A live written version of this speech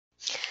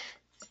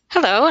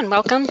Hello and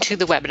welcome to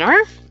the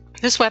webinar.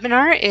 This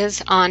webinar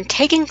is on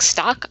taking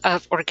stock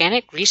of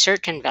organic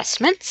research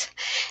investments,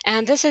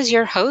 and this is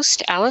your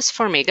host, Alice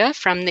Formiga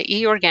from the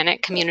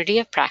eOrganic Community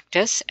of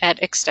Practice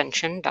at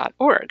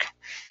extension.org.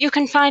 You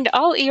can find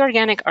all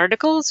eOrganic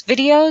articles,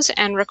 videos,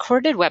 and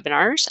recorded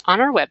webinars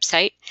on our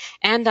website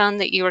and on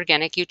the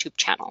eOrganic YouTube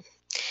channel.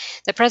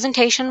 The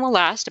presentation will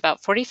last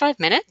about 45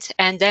 minutes,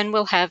 and then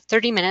we'll have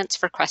 30 minutes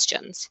for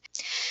questions.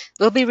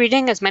 We'll be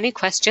reading as many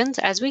questions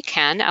as we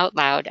can out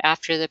loud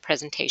after the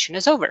presentation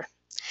is over.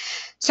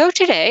 So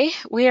today,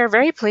 we are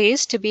very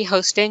pleased to be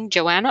hosting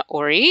Joanna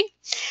Ori,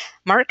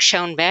 Mark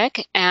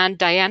Schonbeck, and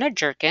Diana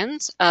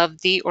Jerkins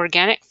of the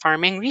Organic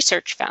Farming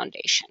Research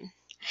Foundation.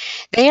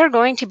 They are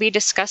going to be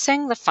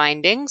discussing the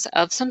findings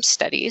of some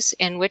studies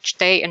in which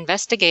they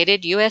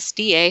investigated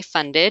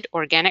USDA-funded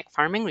organic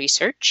farming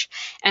research,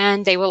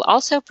 and they will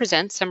also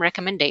present some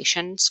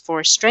recommendations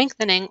for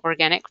strengthening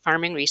organic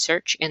farming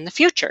research in the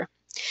future.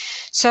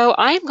 So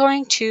I'm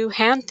going to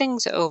hand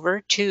things over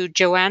to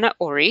Joanna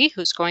Ori,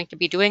 who's going to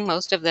be doing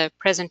most of the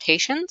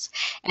presentations,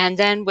 and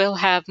then we'll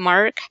have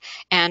Mark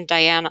and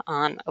Diana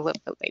on a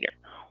little bit later.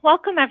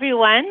 Welcome,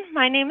 everyone.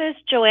 My name is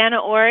Joanna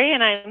Ori,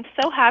 and I'm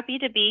so happy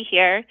to be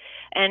here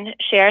and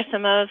share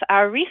some of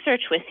our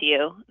research with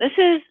you. This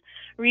is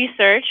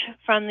research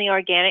from the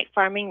Organic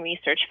Farming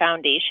Research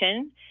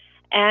Foundation,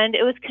 and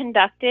it was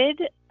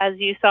conducted, as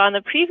you saw on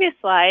the previous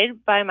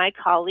slide, by my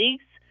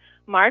colleagues,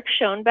 Mark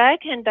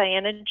Schonbeck and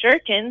Diana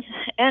Jerkins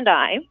and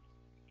I.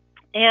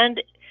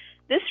 And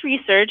this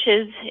research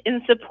is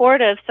in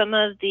support of some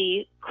of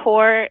the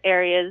core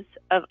areas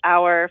of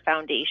our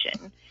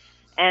foundation.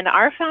 And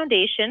our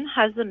foundation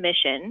has the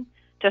mission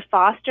to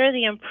foster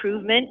the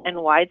improvement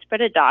and widespread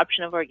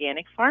adoption of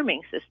organic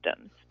farming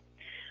systems.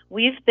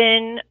 We've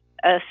been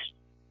a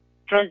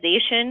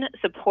organization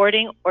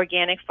supporting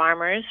organic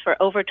farmers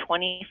for over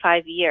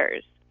 25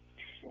 years.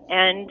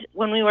 And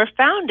when we were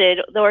founded,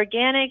 the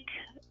organic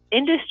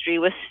industry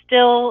was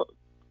still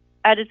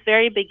at its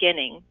very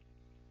beginning.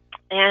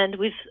 And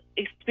we've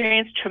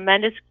experienced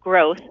tremendous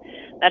growth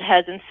that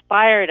has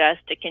inspired us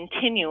to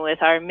continue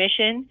with our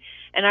mission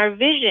and our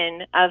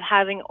vision of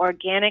having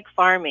organic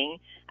farming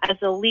as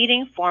a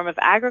leading form of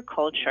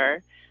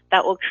agriculture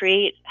that will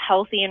create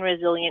healthy and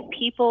resilient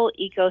people,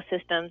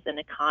 ecosystems, and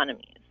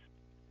economies.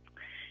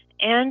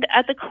 And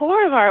at the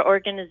core of our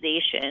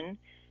organization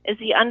is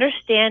the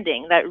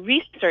understanding that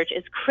research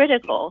is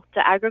critical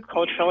to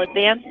agricultural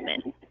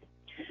advancement.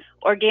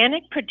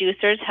 Organic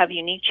producers have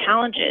unique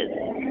challenges,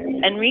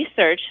 and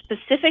research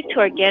specific to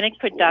organic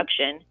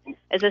production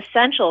is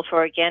essential for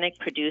organic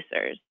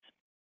producers.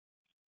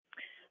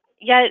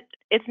 Yet,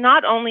 it's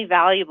not only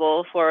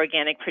valuable for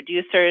organic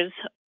producers,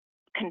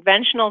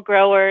 conventional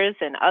growers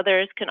and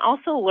others can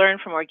also learn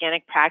from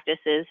organic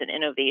practices and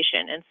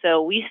innovation. And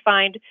so we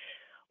find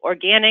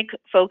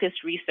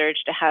organic-focused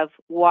research to have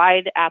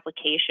wide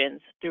applications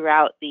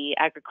throughout the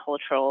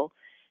agricultural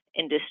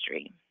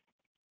industry.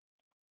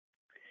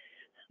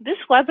 This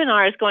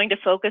webinar is going to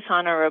focus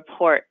on a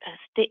report,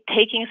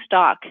 Taking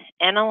Stock,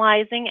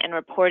 Analyzing and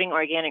Reporting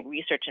Organic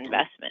Research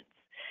Investments.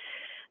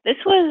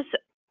 This was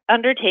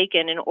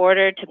undertaken in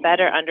order to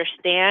better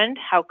understand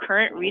how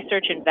current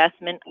research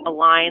investment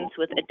aligns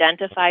with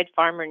identified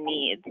farmer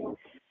needs.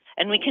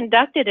 And we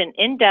conducted an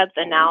in-depth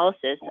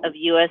analysis of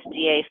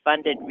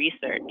USDA-funded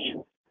research.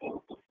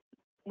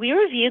 We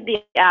reviewed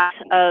the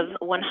acts of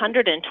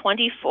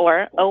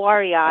 124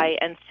 OREI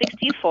and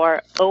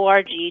 64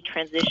 ORG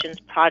transitions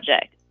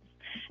projects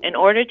in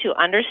order to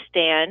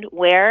understand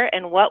where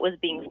and what was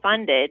being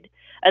funded,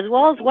 as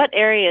well as what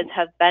areas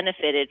have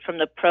benefited from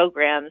the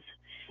programs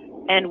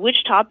and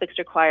which topics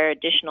require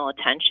additional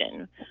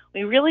attention.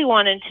 We really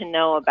wanted to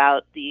know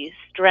about the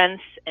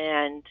strengths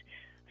and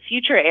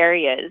future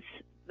areas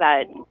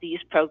that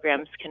these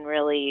programs can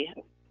really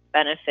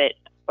benefit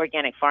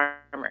organic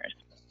farmers.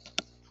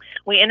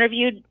 We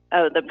interviewed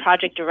the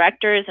project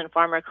directors and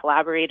farmer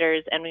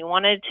collaborators, and we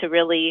wanted to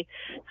really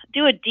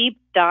do a deep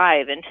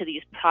dive into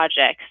these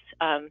projects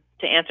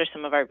to answer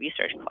some of our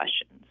research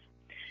questions.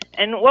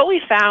 And what we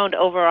found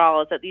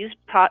overall is that these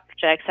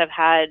projects have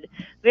had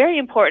very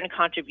important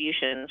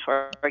contributions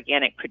for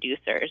organic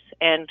producers,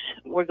 and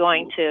we're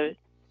going to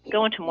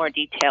go into more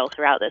detail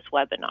throughout this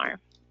webinar.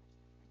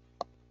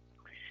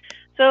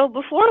 So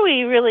before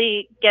we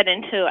really get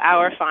into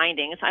our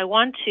findings, I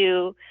want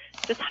to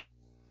just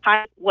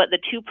highlight what the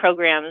two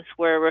programs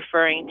we're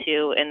referring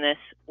to in this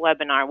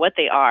webinar, what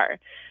they are.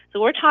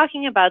 So we're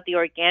talking about the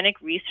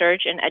Organic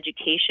Research and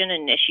Education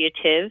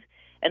Initiative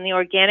and the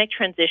Organic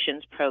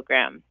Transitions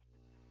Program.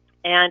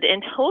 And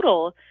in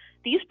total,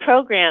 these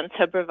programs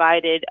have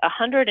provided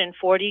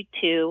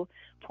 $142.2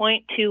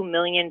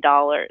 million.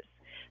 So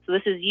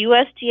this is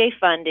USDA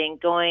funding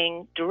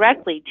going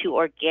directly to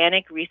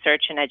organic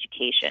research and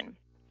education.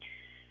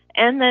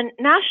 And the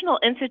National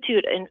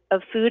Institute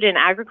of Food and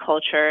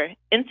Agriculture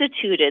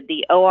instituted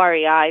the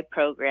OREI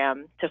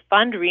program to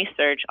fund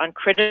research on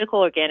critical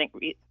organic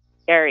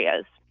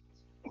areas.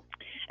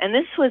 And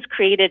this was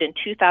created in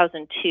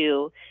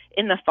 2002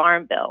 in the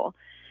Farm Bill.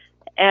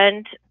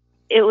 And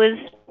it was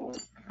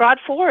brought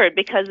forward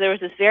because there was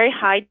this very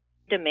high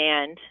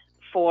demand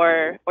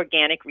for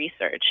organic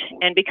research.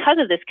 And because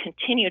of this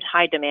continued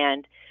high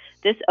demand,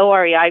 this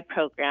OREI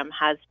program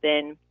has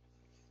been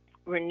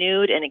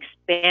renewed and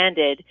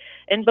expanded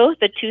in both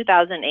the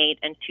 2008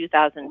 and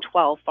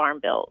 2012 Farm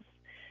Bills.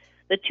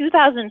 The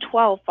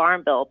 2012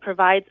 Farm Bill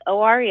provides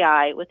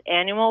OREI with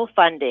annual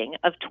funding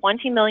of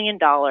 $20 million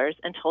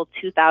until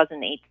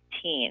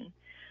 2018,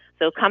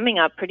 so coming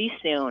up pretty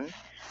soon,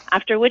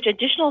 after which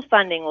additional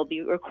funding will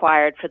be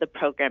required for the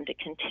program to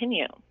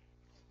continue.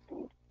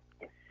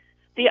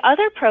 The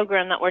other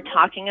program that we're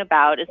talking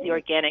about is the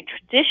Organic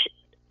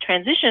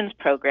Transitions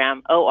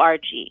Program,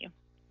 ORG.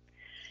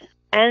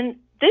 And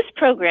this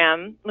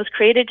program was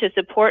created to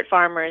support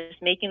farmers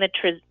making the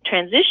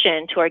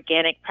transition to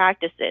organic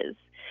practices,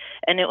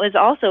 and it was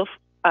also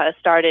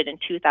started in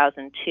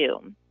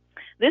 2002.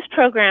 This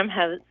program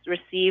has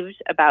received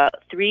about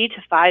 $3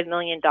 to $5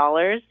 million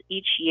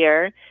each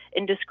year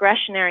in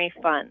discretionary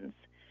funds.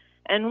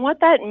 And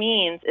what that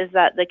means is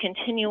that the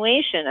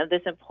continuation of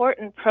this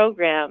important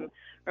program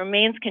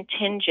remains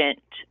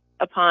contingent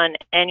upon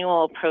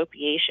annual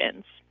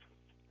appropriations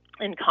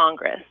in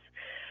Congress.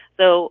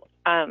 So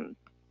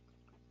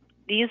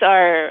these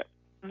are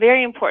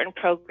very important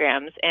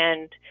programs,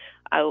 and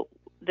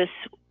this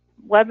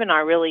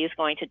webinar really is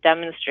going to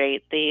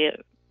demonstrate the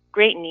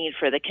great need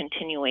for the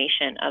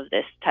continuation of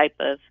this type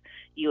of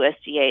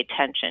USDA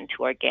attention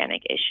to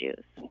organic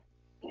issues.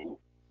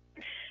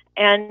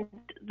 And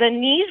the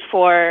need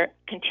for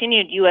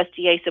continued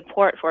USDA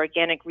support for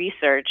organic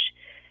research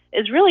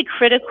is really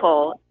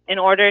critical in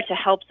order to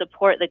help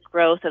support the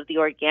growth of the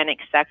organic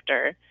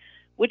sector,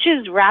 which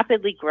is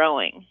rapidly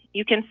growing.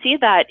 You can see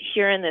that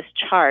here in this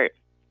chart,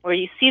 where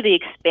you see the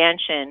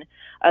expansion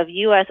of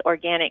U.S.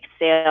 organic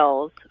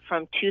sales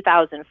from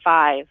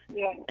 2005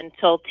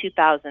 until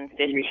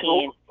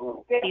 2015.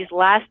 These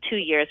last 2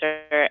 years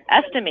are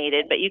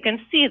estimated, but you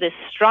can see this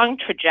strong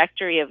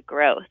trajectory of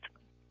growth,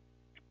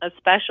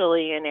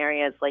 especially in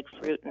areas like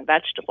fruit and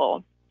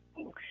vegetable.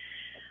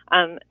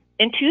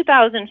 In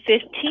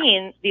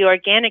 2015, the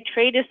Organic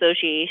Trade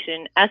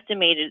Association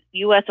estimated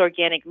U.S.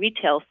 organic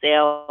retail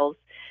sales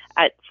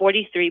at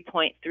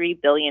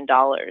 $43.3 billion.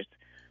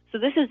 So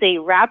this is a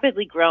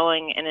rapidly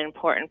growing and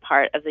important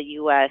part of the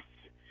U.S.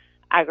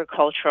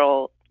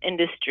 agricultural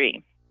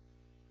industry.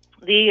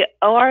 The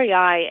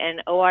OREI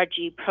and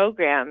ORG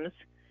programs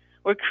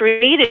were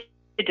created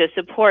to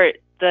support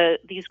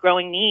these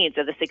growing needs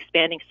of this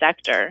expanding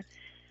sector.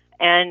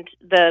 And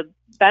the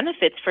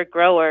benefits for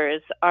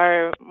growers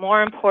are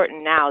more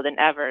important now than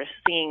ever,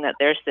 seeing that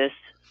there's this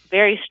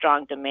very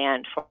strong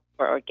demand for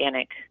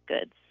organic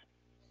goods.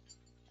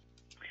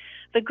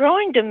 The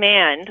growing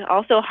demand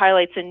also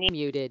highlights the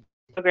need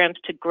for programs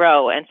to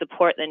grow and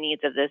support the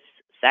needs of this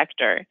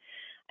sector.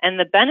 And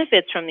the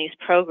benefits from these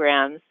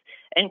programs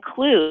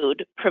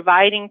include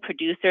providing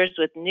producers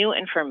with new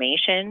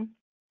information,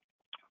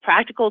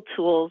 practical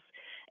tools,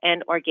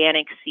 and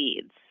organic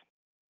seeds.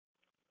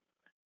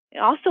 They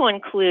also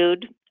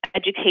include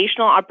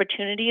educational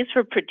opportunities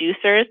for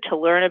producers to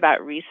learn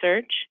about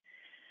research,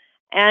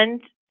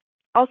 and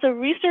also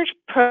research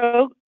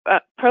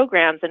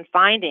programs and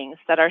findings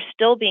that are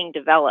still being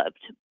developed,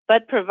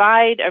 but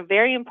provide a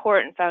very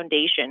important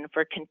foundation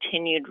for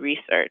continued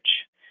research,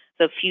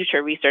 so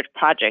future research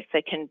projects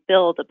that can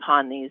build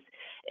upon these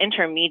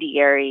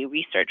intermediary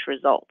research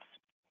results.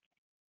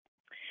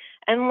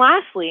 And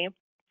lastly,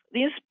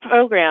 these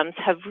programs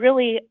have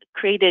really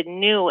created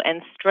new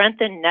and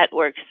strengthened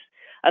networks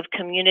of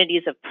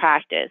communities of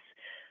practice.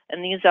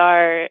 And these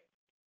are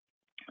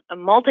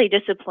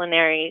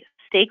multidisciplinary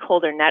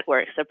stakeholder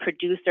networks of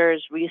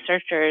producers,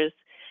 researchers,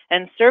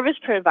 and service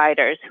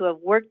providers who have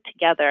worked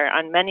together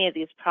on many of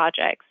these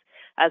projects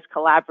as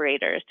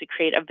collaborators to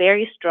create a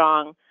very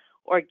strong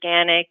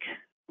organic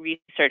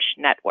research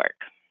network.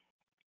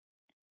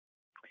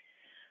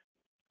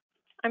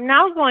 I'm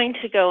now going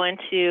to go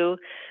into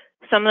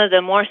some of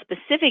the more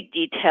specific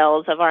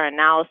details of our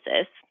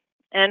analysis.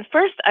 And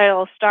first,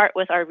 I'll start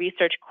with our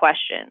research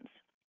questions.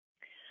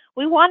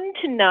 We wanted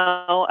to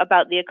know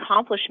about the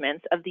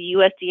accomplishments of the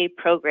USDA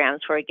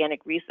programs for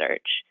organic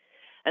research.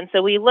 And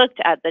so we looked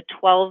at the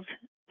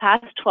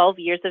past 12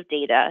 years of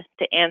data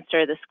to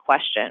answer this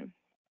question.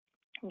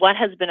 What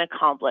has been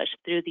accomplished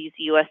through these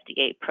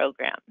USDA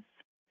programs?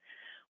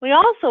 We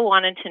also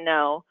wanted to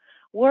know,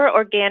 were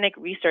organic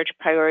research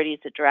priorities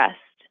addressed?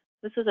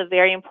 This is a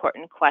very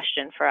important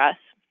question for us.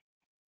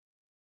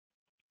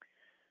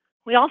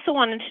 We also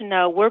wanted to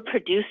know, were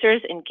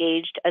producers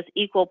engaged as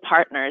equal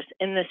partners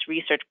in this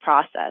research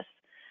process?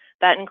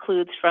 That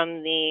includes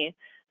from the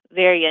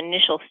very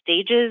initial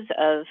stages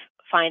of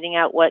finding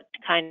out what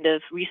kind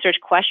of research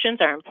questions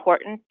are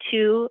important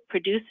to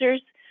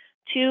producers,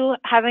 to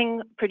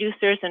having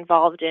producers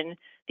involved in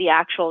the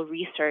actual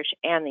research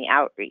and the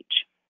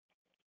outreach.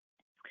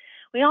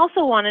 We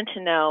also wanted to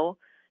know,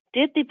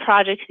 did the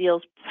project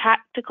yield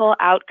practical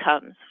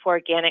outcomes for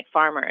organic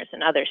farmers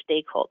and other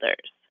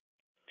stakeholders?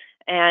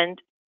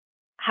 And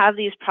have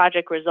these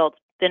project results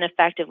been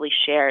effectively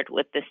shared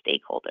with the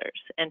stakeholders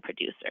and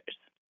producers?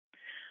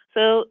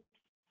 So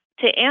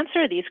to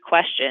answer these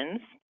questions,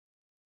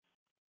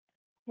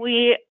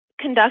 we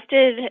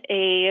conducted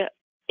a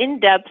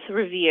in-depth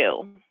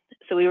review.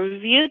 So we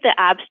reviewed the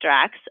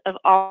abstracts of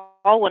all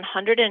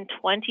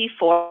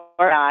 124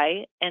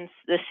 ORI and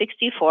the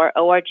 64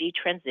 ORG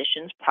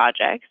transitions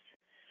projects.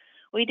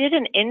 We did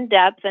an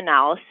in-depth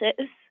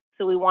analysis,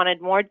 so we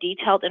wanted more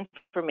detailed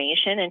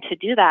information, and to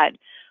do that,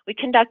 we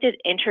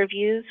conducted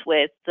interviews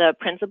with the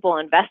principal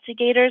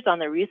investigators on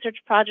the research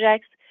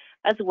projects,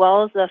 as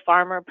well as the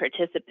farmer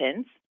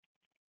participants.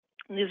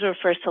 These were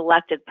for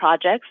selected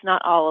projects,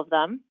 not all of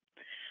them.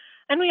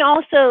 And we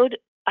also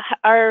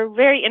are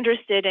very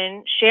interested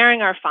in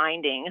sharing our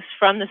findings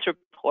from this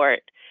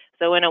report.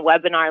 So in a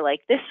webinar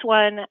like this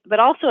one, but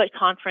also at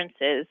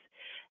conferences,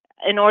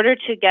 in order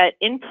to get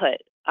input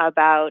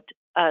about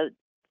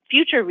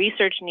future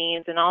research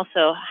needs and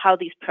also how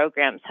these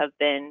programs have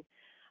been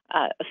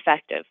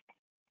effective.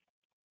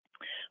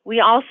 We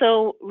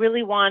also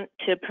really want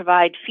to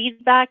provide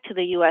feedback to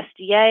the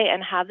USDA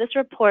and have this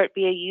report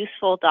be a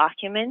useful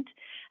document.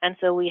 And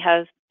so we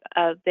have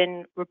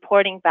been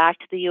reporting back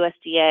to the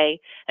USDA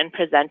and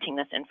presenting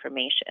this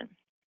information.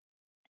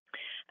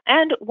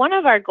 And one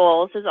of our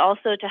goals is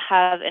also to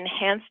have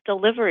enhanced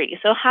delivery.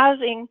 So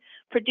having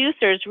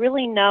producers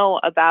really know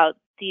about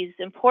these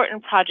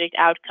important project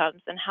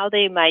outcomes and how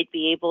they might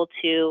be able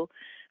to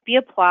be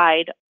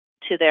applied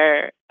to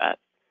their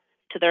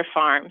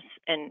farms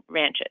and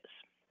ranches.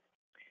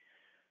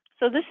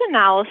 So this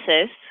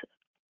analysis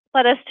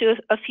led us to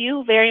a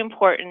few very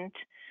important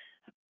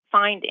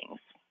findings.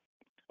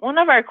 One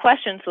of our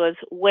questions was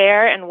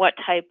where and what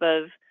type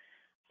of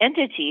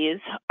entities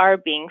are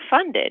being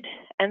funded.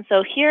 And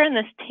so here in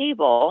this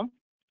table,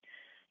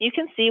 you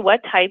can see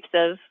what types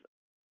of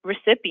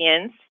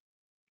recipients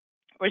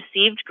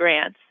received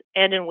grants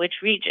and in which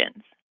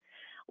regions.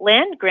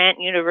 Land grant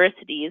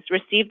universities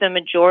received the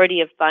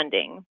majority of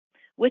funding,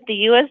 with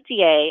the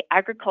USDA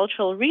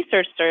Agricultural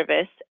Research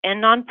Service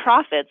and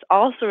nonprofits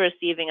also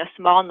receiving a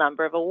small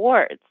number of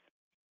awards.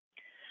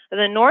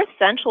 The North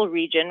Central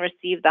region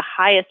received the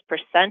highest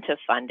percent of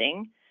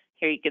funding.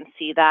 Here you can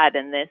see that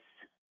in this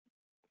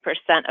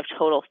percent of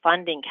total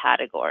funding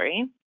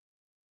category.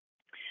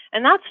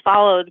 And that's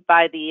followed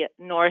by the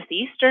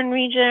Northeastern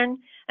region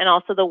and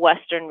also the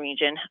Western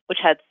region, which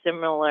had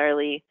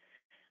similarly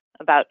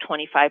about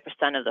 25%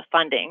 of the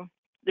funding.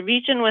 The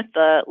region with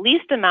the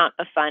least amount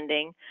of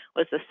funding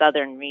was the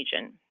Southern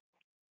region.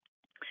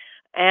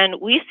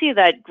 And we see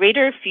that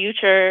greater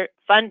future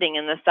funding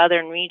in the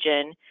Southern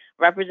region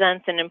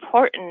represents an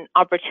important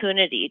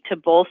opportunity to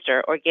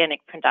bolster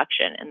organic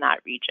production in that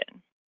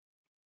region.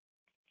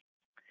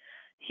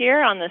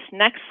 Here on this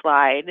next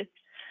slide,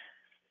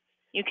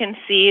 you can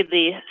see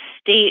the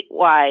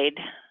statewide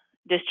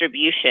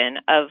distribution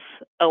of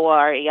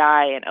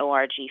OREI and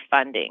ORG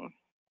funding.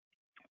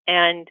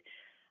 And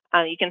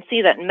you can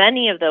see that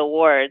many of the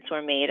awards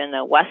were made in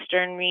the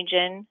Western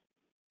region,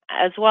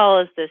 as well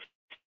as this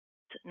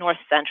North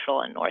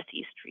Central and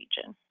Northeast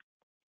region.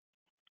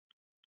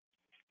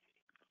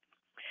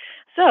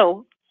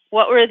 So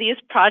what were these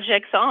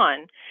projects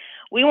on?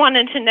 We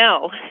wanted to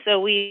know. So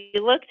we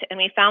looked and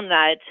we found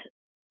that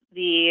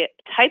the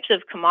types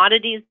of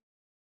commodities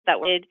that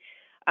were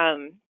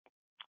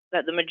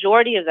that the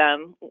majority of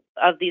them,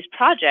 of these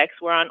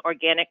projects, were on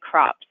organic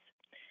crops,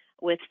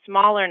 with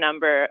smaller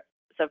numbers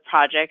of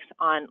projects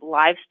on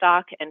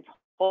livestock and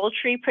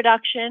poultry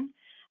production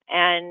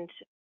and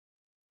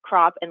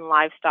crop and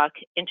livestock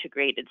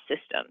integrated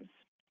systems.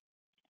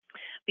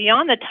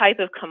 Beyond the type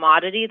of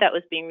commodity that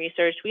was being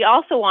researched, we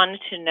also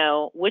wanted to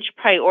know which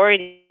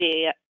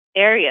priority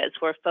areas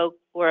were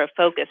a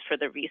focus for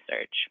the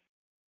research.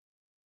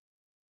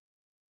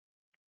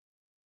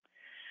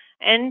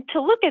 And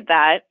to look at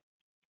that,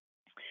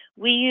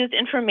 we used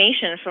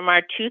information from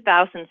our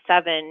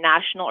 2007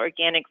 National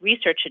Organic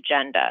Research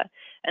Agenda.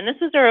 And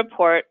this is a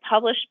report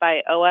published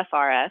by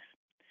OFRF.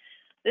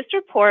 This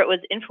report was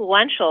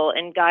influential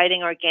in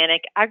guiding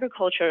organic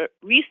agriculture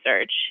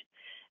research.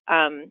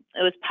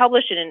 It was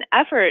published in an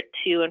effort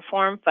to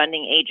inform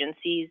funding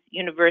agencies,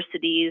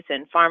 universities,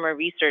 and farmer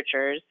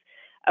researchers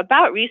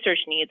about research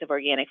needs of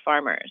organic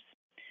farmers.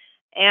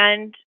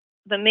 And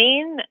the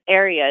main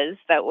areas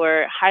that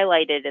were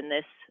highlighted in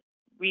this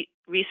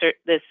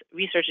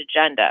research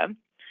agenda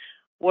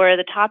were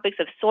the topics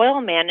of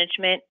soil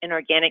management in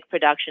organic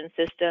production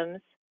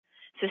systems,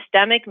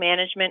 systemic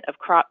management of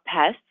crop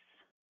pests,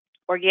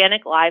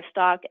 organic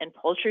livestock and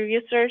poultry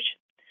research,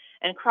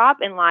 and crop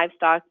and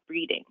livestock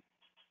breeding.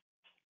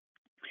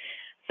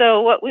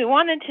 So what we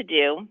wanted to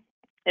do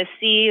is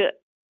see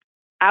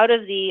out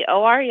of the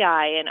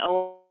OREI and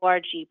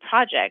ORG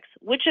projects,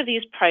 which of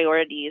these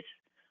priorities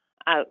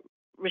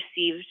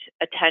received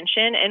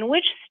attention and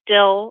which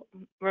still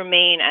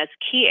remain as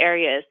key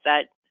areas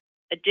that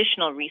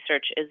additional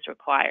research is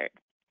required.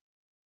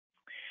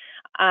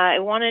 I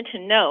wanted to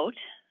note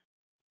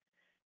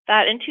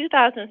that in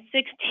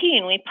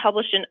 2016, we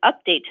published an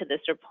update to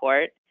this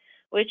report,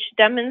 which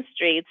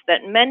demonstrates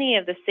that many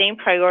of the same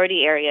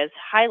priority areas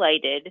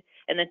highlighted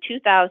in the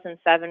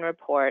 2007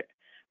 report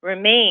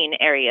remain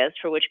areas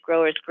for which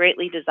growers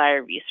greatly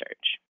desire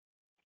research.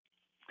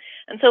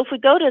 And so if we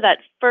go to that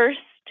first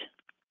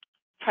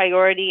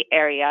priority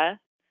area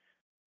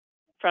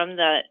from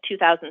the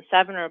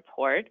 2007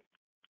 report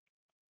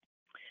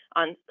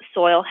on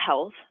soil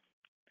health,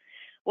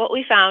 what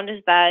we found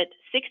is that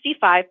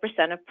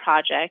 65% of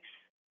projects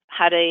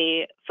had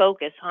a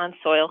focus on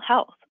soil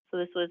health. So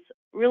this was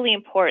really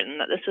important,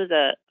 that this was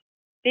a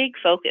big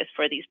focus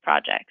for these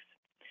projects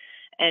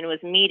and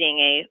was meeting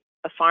a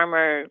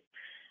farmer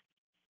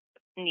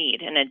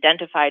need, an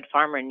identified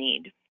farmer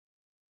need.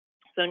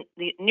 So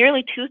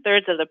nearly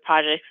 2/3 of the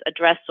projects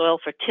address soil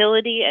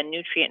fertility and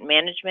nutrient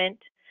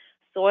management,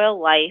 soil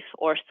life,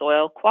 or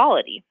soil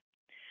quality.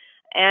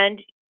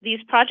 And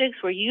these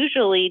projects were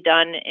usually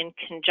done in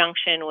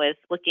conjunction with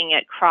looking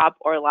at crop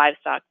or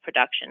livestock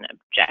production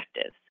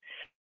objectives.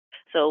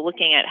 So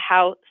looking at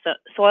how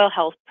soil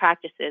health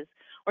practices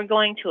were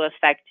going to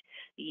affect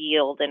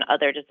yield and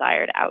other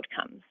desired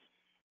outcomes.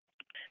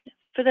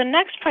 For the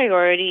next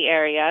priority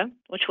area,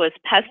 which was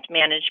pest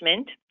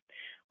management,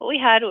 what we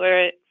had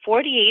were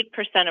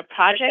 48% of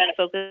projects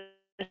focused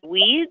on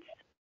weeds,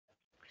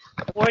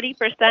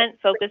 40%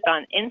 focused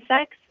on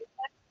insects,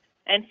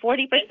 and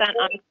 40%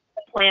 on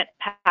plant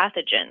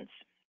pathogens.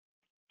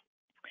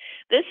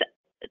 This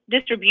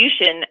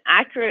distribution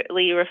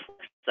accurately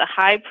reflects the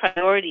high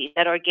priority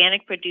that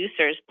organic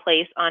producers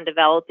place on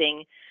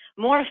developing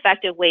more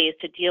effective ways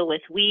to deal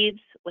with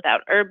weeds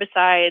without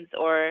herbicides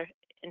or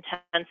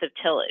intensive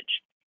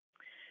tillage.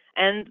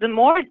 And the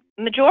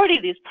majority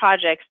of these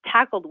projects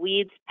tackled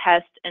weeds,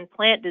 pests, and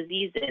plant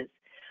diseases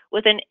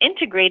with an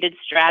integrated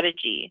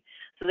strategy.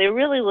 So they're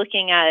really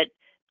looking at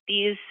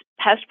these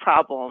pest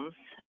problems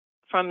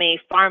from a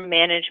farm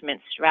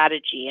management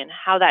strategy and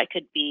how that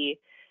could be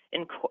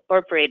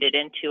incorporated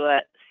into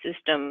a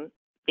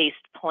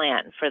system-based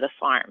plan for the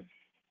farm.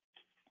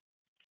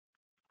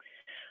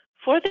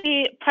 For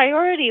the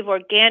priority of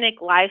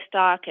organic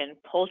livestock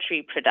and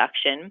poultry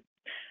production,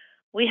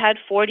 we had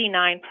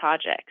 49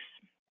 projects.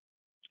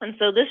 And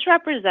so this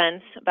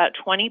represents about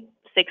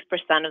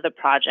 26% of the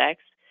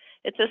projects.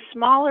 It's a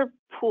smaller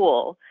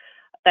pool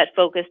that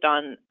focused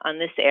on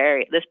this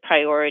area, this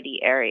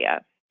priority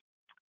area.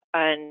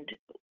 And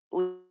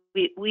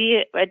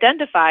we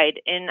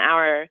identified in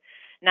our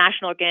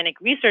National Organic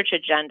Research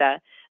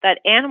Agenda that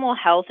animal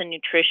health and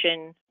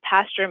nutrition,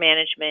 pasture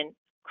management,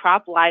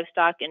 crop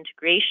livestock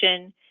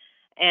integration,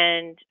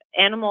 and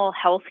animal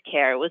health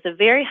care was a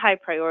very high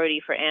priority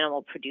for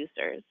animal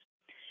producers.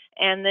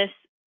 And this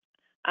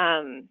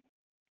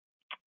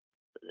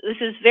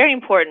is very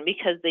important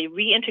because the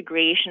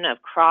reintegration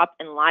of crop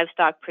and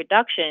livestock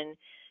production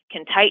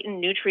can tighten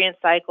nutrient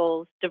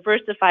cycles,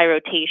 diversify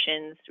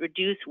rotations,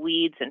 reduce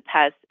weeds and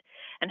pests,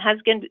 and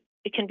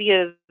it can be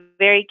a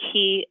very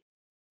key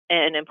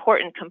and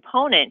important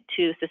component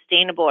to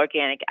sustainable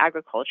organic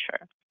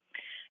agriculture.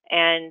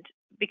 And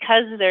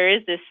because there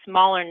is this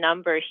smaller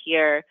number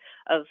here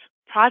of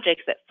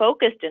projects that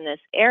focused in this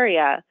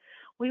area,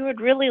 we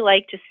would really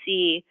like to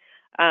see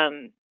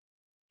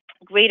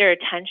greater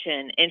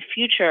attention in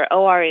future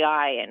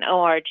OREI and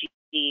ORG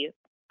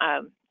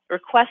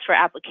requests for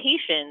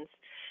applications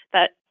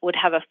that would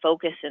have a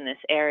focus in this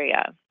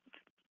area.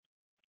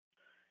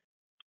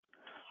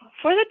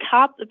 For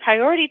the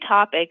priority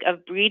topic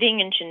of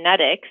breeding and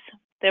genetics,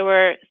 there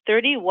were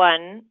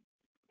 31%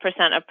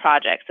 of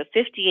projects, so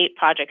 58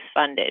 projects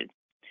funded.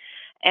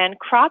 And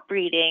crop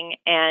breeding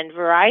and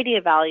variety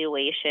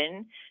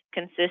evaluation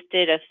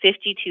consisted of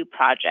 52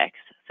 projects.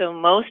 So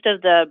most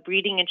of the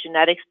breeding and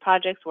genetics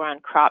projects were on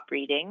crop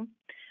breeding,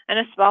 and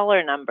a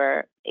smaller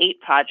number, 8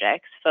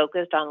 projects,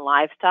 focused on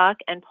livestock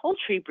and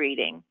poultry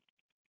breeding.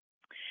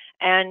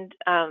 And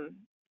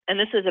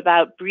this is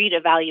about breed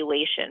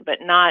evaluation,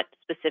 but not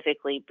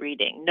specifically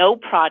breeding. No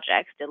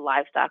projects did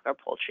livestock or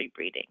poultry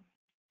breeding.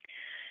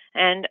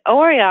 And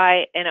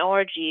OREI and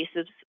ORG,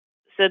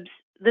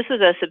 this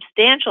is a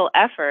substantial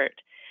effort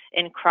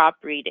in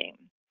crop breeding.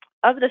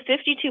 Of the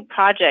 52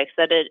 projects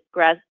that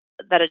addressed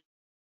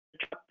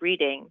crop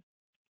breeding,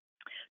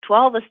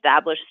 12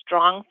 established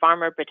strong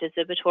farmer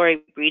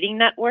participatory breeding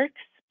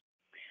networks.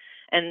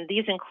 And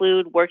these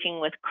include working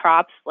with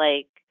crops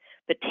like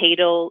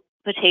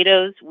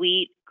potatoes,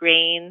 wheat,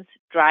 grains,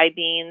 dry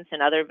beans,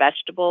 and other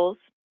vegetables.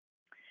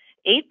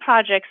 8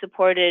 projects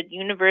supported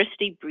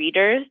university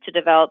breeders to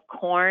develop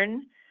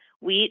corn,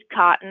 wheat,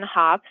 cotton,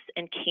 hops,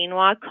 and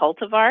quinoa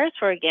cultivars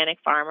for organic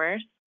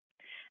farmers.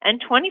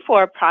 And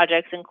 24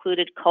 projects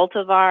included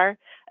cultivar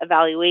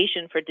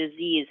evaluation for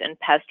disease and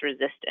pest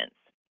resistance.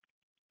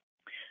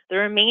 The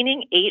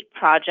remaining 8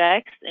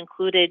 projects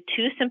included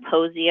 2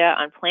 symposia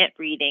on plant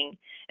breeding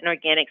and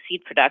organic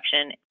seed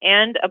production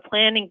and a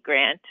planning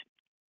grant.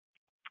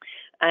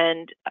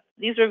 And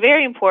these were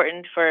very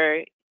important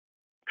for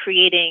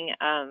creating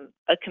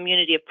a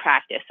community of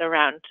practice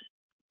around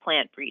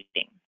plant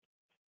breeding.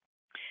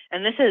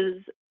 And this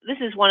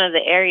is one of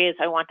the areas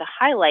I want to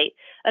highlight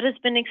that has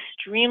been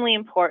extremely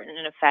important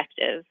and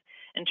effective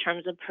in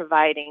terms of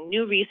providing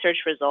new research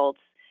results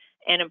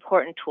and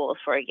important tools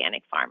for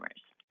organic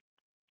farmers.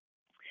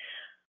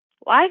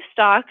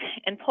 Livestock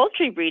and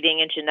poultry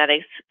breeding and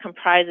genetics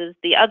comprises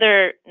the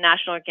other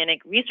National Organic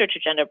Research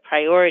Agenda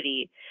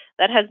priority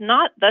that has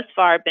not thus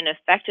far been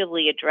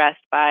effectively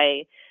addressed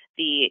by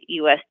the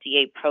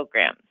USDA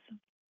programs.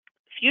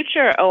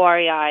 Future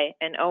OREI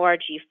and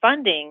ORG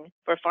funding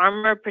for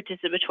farmer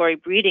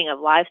participatory breeding of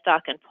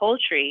livestock and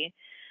poultry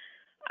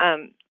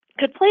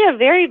could play a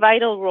very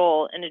vital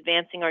role in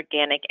advancing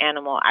organic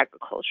animal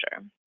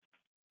agriculture.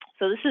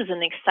 So this is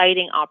an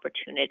exciting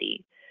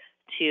opportunity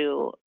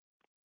to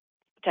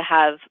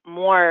have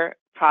more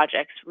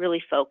projects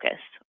really focus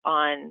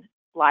on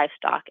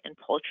livestock and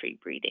poultry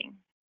breeding.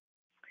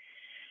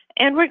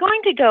 And we're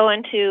going to go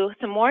into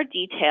some more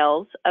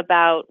details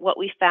about what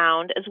we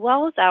found as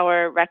well as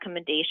our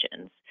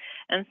recommendations.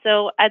 And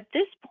so at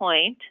this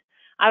point,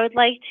 I would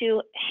like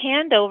to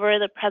hand over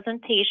the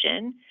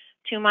presentation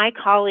to my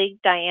colleague,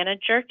 Diana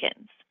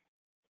Jerkins.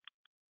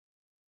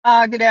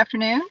 Good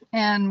afternoon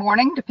and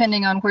morning,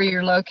 depending on where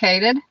you're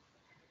located.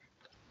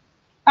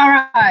 All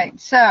right,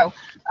 so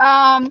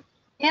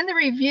in the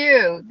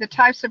review, the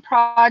types of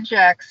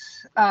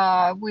projects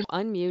we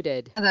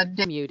Muted.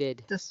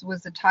 This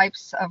was the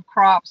types of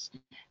crops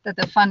that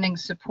the funding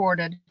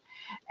supported,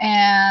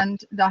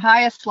 and the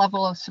highest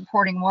level of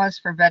supporting was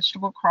for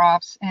vegetable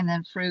crops and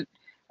then fruit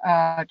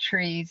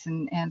trees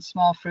and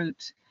small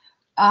fruits.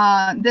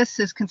 This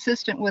is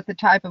consistent with the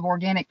type of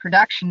organic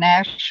production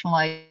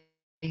nationally.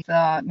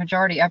 The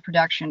majority of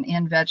production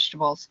in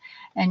vegetables,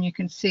 and you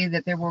can see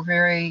that there were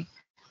very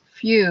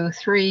few,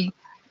 3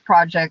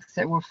 projects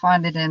that were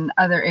funded in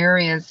other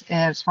areas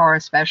as far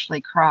as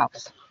specialty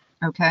crops.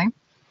 Okay,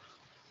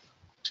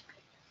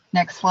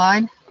 next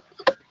slide.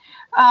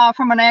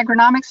 From an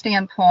agronomic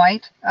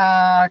standpoint,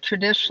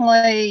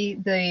 traditionally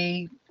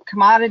the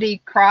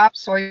commodity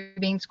crops,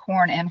 soybeans,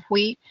 corn, and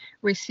wheat,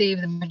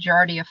 received the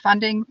majority of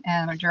funding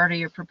and the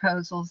majority of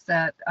proposals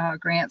that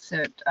grants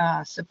that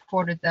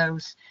supported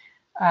those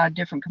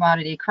different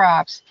commodity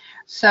crops.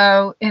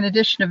 So in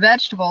addition to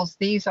vegetables,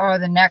 these are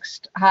the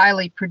next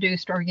highly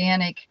produced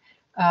organic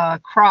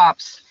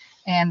crops,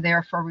 and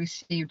therefore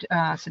received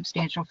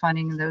substantial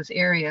funding in those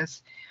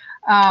areas.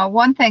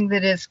 One thing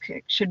that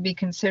should be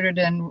considered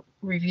and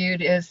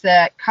reviewed is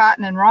that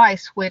cotton and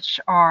rice, which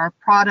are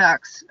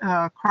crops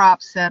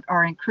that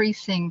are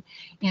increasing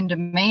in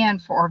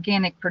demand for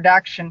organic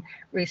production,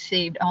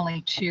 received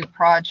only 2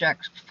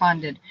 projects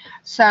funded.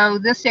 So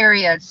this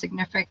area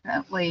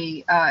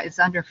significantly is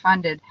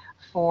underfunded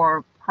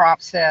for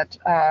crops that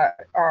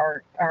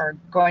are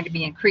going to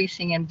be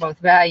increasing in both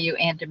value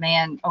and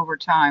demand over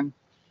time.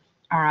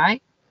 All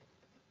right.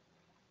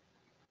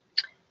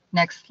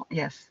 Next,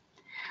 yes.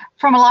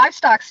 From a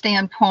livestock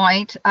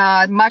standpoint,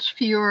 much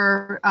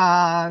fewer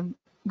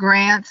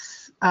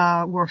grants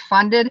were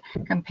funded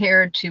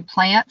compared to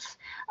plants.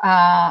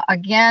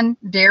 Again,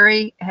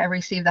 dairy have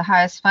received the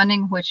highest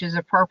funding, which is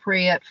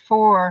appropriate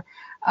for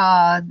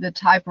the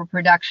type of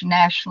production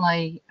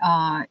nationally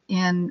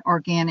in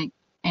organic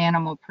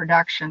animal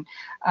production,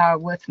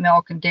 with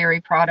milk and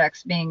dairy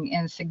products being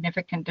in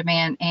significant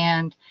demand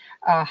and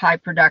high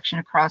production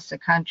across the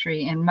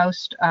country in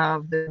most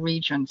of the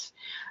regions.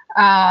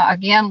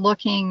 Again,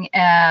 looking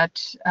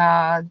at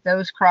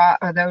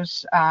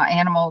those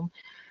animal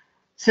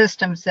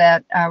systems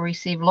that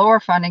receive lower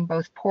funding,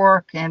 both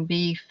pork and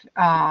beef,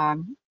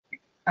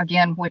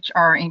 again, which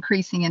are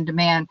increasing in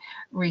demand,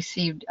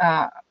 received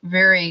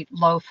very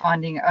low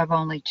funding of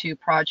only 2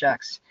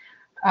 projects.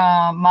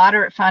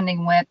 Moderate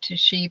funding went to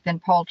sheep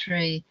and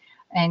poultry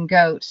and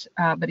goats,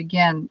 but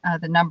again,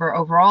 the number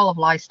overall of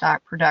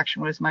livestock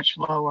production was much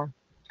lower.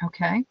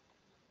 Okay.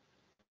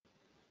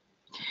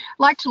 I'd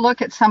like to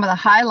look at some of the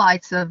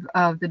highlights of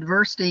the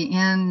diversity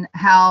in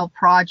how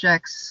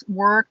projects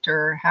worked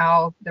or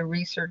how the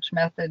research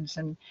methods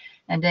and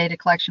data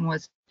collection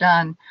was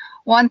done.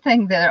 One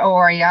thing that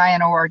OREI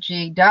and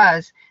ORG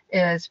does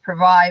is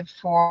provide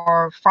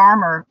for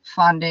farmer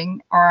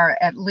funding,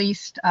 or at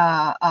least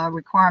a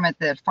requirement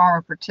that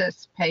farmer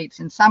participates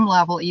in some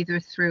level, either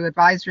through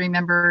advisory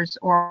members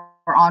or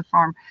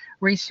on-farm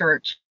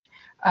research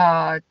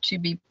to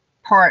be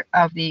part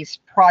of these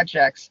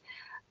projects.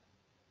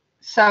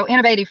 So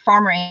innovative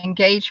farmer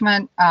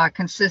engagement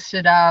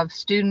consisted of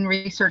student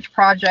research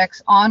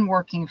projects on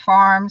working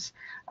farms.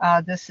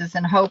 This is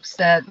in hopes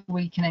that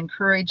we can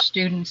encourage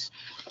students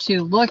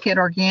to look at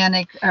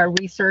organic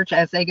research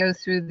as they go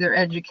through their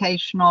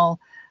educational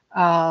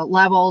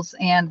levels,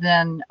 and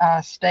then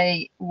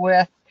stay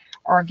with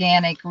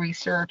organic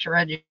research or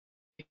education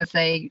as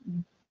they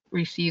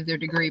receive their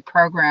degree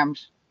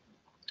programs.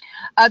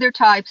 Other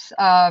types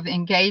of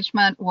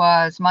engagement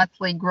was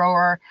monthly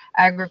grower,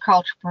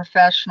 agricultural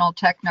professional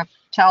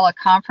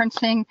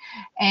teleconferencing,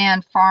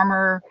 and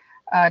farmer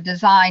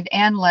designed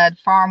and led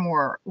farm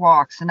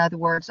walks. In other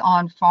words,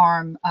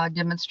 on-farm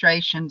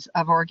demonstrations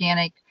of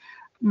organic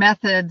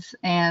methods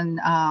and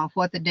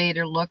what the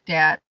data looked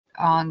at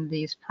on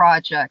these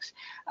projects.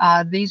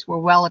 These were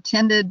well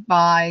attended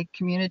by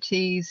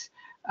communities,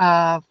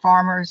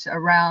 farmers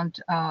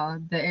around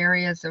the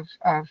areas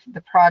of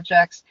the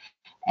projects,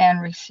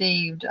 and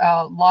received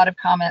a lot of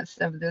comments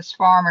of this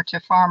farmer to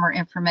farmer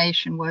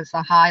information was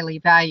a highly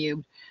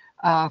valued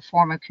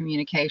form of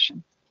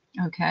communication.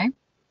 Okay.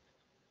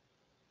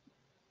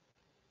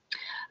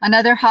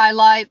 Another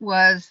highlight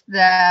was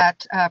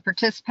that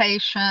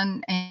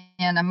participation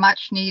in a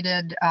much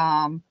needed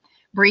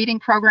breeding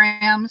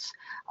programs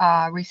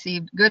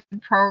received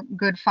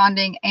good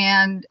funding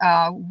and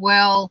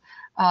well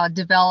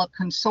developed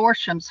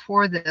consortiums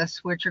for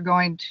this, which are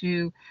going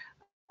to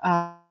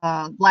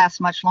last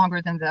much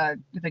longer than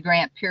the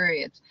grant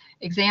periods.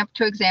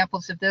 Two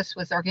examples of this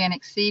was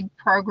Organic Seed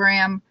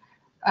Program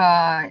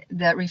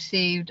that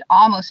received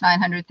almost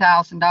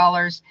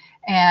 $900,000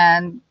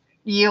 and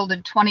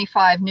yielded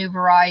 25 new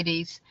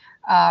varieties,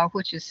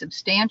 which is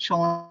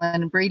substantial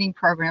in breeding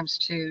programs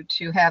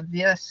to have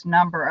this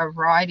number of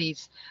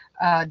varieties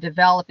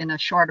develop in a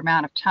short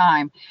amount of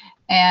time.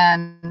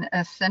 And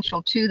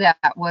essential to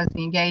that was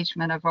the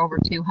engagement of over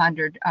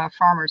 200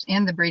 farmers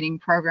in the breeding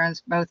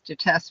programs, both to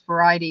test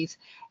varieties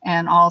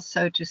and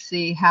also to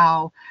see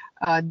how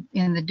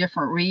in the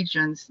different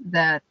regions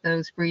that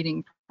those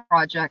breeding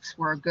projects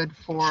were good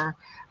for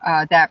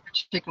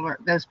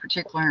those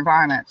particular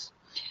environments.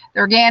 The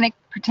Organic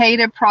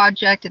Potato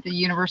Project at the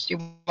University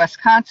of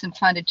Wisconsin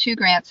funded 2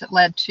 grants that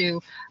led to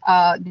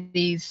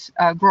these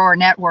grower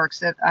networks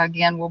that,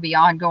 again, will be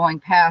ongoing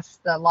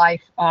past the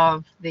life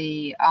of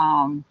the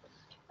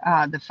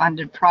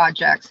funded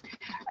projects.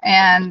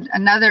 And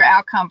another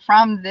outcome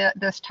from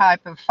this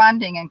type of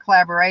funding and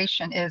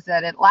collaboration is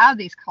that it allowed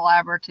these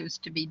collaboratives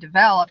to be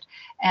developed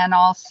and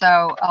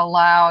also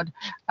allowed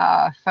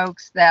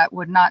folks that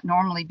would not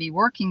normally be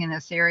working in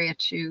this area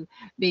to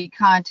be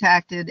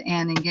contacted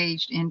and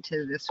engaged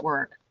into this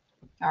work.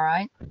 All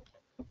right.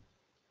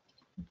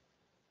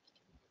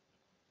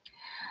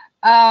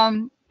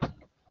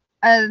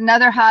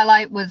 Another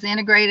highlight was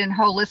integrated and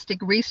holistic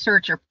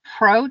research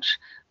approach,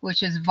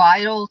 which is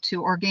vital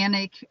to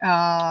organic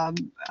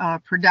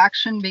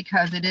production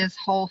because it is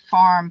whole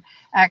farm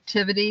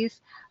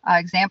activities.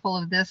 Example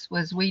of this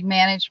was weed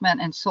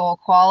management and soil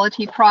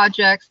quality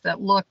projects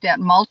that looked at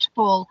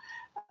multiple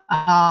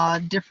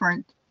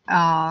different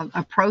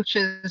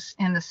approaches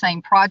in the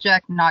same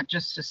project, not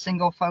just a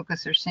single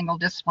focus or single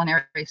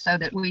disciplinary, so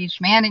that weed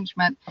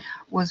management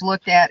was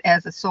looked at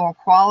as a soil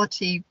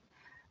quality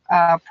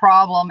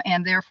problem,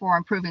 and therefore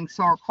improving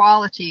soil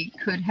quality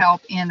could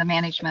help in the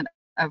management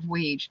of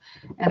weeds.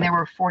 And there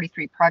were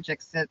 43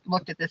 projects that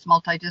looked at this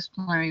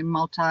multidisciplinary,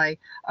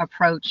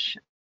 multi-approach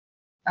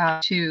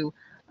to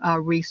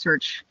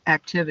research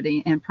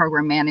activity and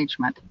program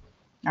management.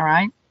 All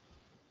right.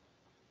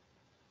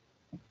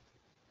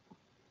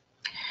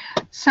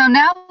 So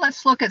now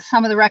let's look at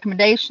some of the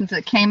recommendations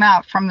that came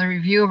out from the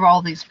review of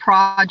all these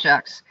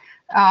projects.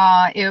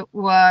 It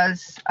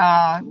was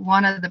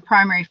one of the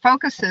primary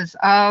focuses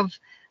of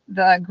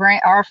the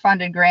grant, our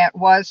funded grant,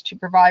 was to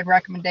provide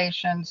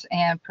recommendations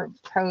and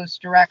propose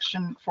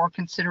direction for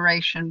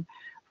consideration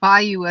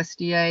by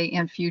USDA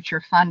in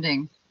future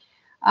funding.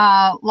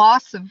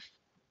 Loss of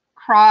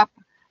crop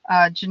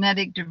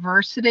genetic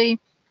diversity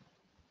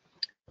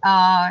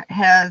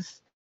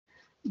has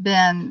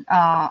been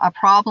a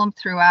problem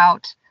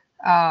throughout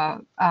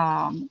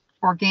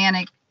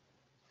organic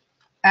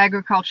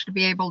agriculture to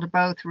be able to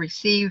both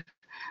receive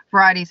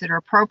varieties that are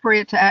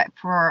appropriate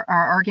for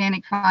our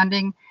organic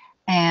funding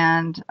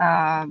and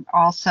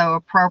also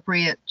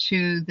appropriate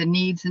to the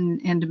needs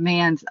and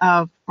demands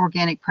of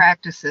organic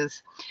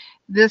practices.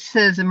 This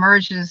has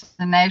emerged as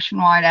a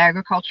nationwide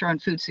agriculture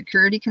and food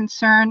security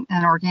concern,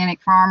 and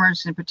organic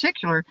farmers in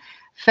particular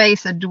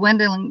face a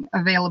dwindling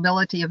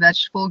availability of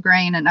vegetable,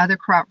 grain, and other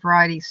crop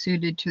varieties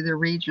suited to their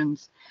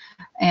regions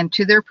and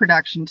to their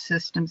production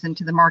systems and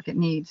to the market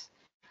needs.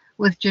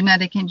 With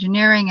genetic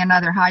engineering and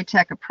other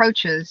high-tech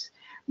approaches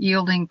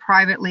yielding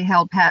privately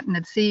held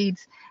patented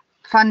seeds,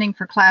 funding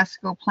for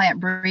classical plant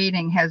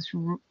breeding has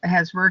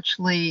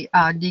virtually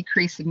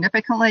decreased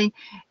significantly,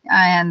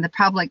 and the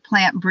public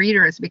plant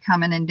breeder has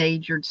become an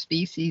endangered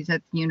species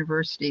at the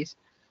universities.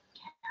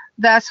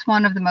 Thus,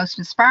 one of the most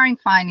inspiring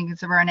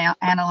findings of our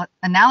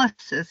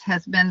analysis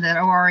has been that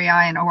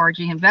OREI and ORG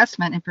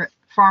investment in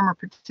farmer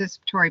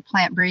participatory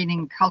plant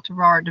breeding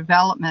cultivar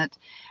development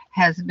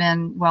has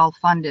been well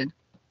funded.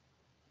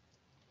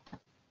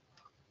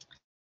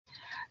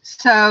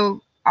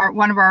 So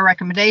one of our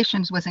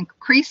recommendations was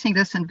increasing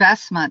this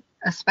investment,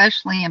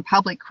 especially in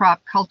public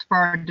crop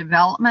cultivar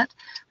development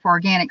for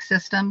organic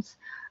systems,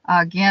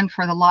 again,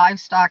 for the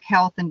livestock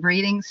health and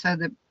breeding, so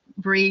that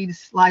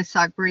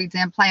livestock breeds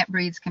and plant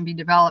breeds can be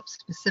developed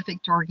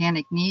specific to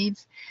organic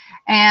needs.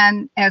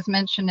 And as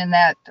mentioned in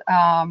that,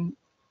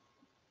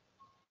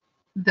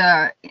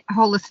 the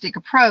holistic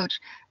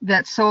approach,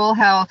 that soil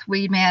health,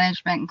 weed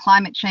management, and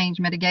climate change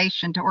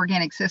mitigation to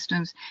organic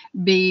systems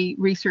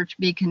research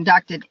be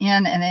conducted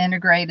in an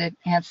integrated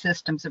and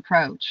systems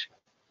approach.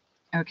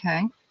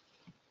 Okay.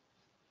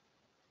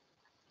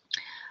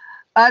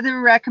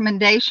 Other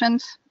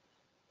recommendations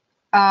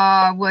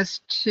was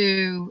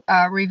to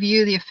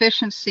review the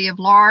efficiency of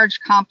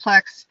large,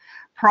 complex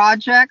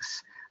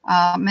projects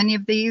Many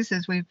of these,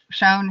 as we've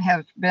shown,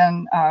 have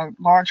been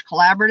large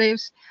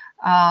collaboratives,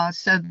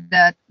 so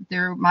that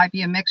there might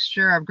be a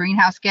mixture of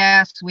greenhouse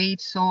gas,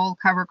 weed, soil,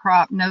 cover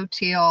crop,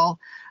 no-till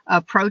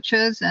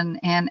approaches, and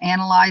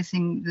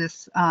analyzing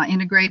this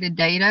integrated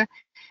data.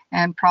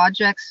 And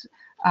projects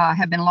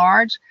have been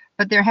large,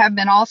 but there have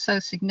been also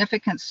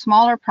significant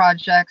smaller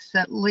projects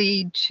that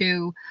lead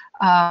to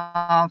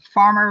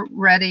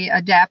farmer-ready,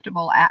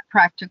 adaptable,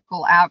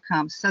 practical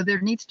outcomes. So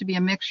there needs to be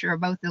a mixture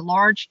of both the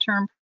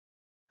large-term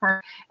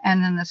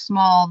and then the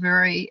small,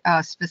 very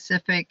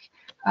specific,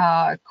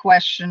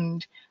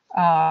 questioned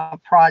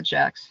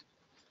projects.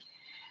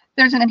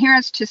 There's an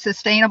adherence to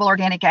sustainable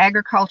organic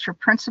agriculture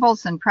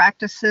principles and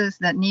practices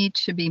that need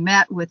to be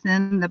met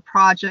within the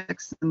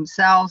projects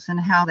themselves and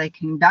how they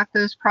conduct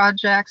those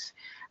projects,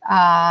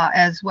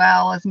 as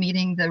well as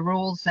meeting the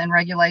rules and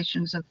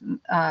regulations of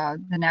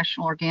the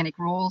National Organic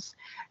Rules.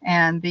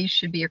 And these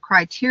should be a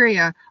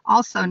criteria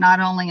also not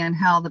only in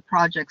how the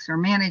projects are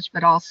managed,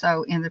 but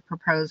also in the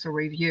proposal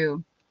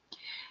review.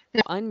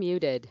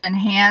 Unmuted.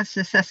 Enhance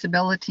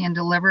accessibility and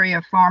delivery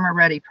of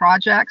farmer-ready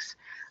projects.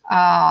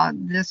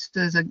 This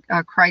is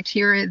a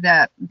criteria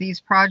that these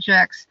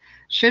projects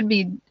should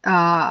be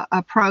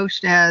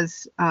approached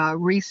as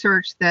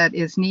research that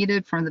is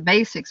needed from the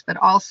basics, but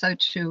also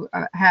to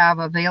have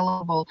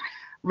available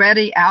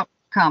ready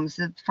outcomes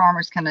that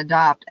farmers can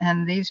adopt.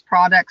 And these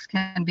products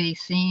can be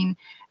seen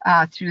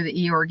through the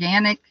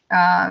eOrganic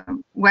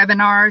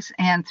webinars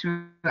and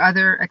through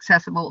other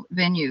accessible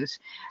venues.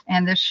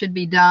 And this should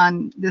be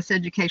done, this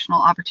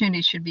educational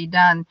opportunity should be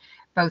done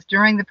both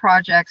during the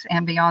projects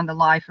and beyond the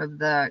life of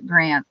the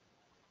grant.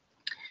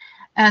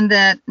 And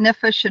that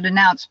NIFA should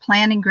announce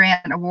planning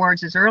grant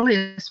awards as early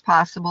as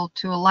possible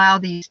to allow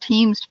these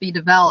teams to be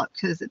developed,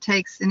 because it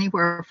takes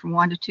anywhere from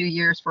 1 to 2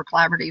 years for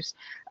collaboratives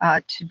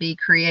to be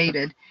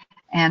created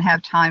and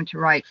have time to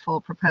write full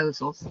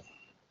proposals.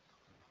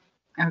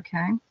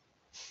 Okay.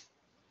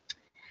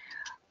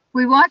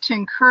 We want to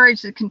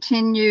encourage the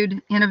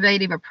continued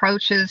innovative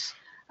approaches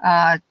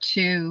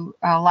to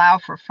allow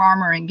for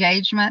farmer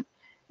engagement.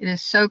 It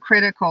is so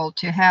critical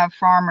to have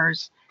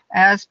farmers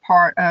as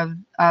part of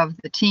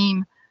the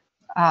team,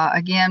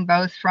 again,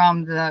 both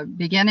from the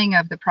beginning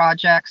of the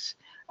projects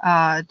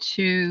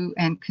to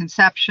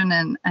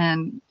conception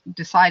and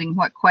deciding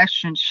what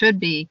questions should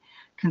be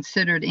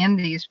considered in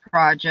these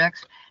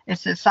projects.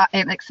 It's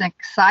an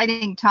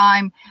exciting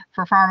time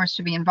for farmers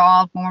to be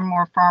involved. More and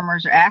more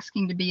farmers are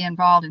asking to be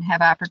involved and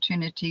have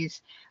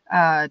opportunities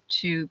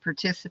to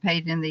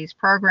participate in these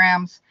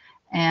programs,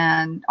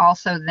 and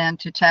also then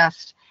to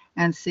test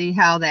and see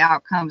how the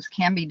outcomes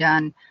can be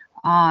done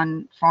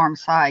on farm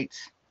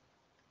sites.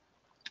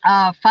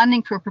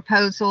 Funding for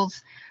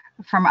proposals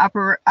from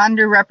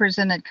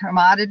underrepresented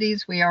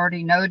commodities. We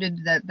already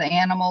noted that the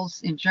animals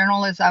in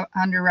general is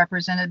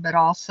underrepresented, but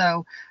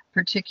also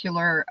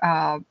particular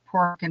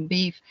pork and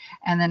beef,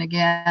 and then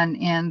again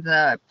in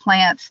the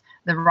plants,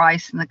 the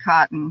rice and the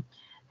cotton,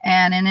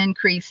 and an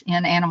increase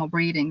in animal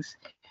breedings.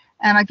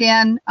 And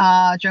again,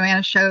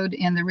 Joanna showed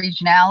in the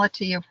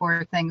regionality of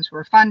where things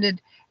were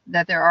funded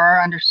that there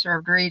are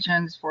underserved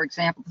regions, for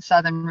example, the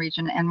southern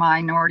region, and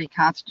minority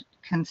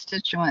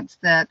constituents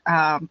that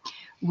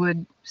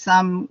would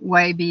some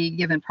way be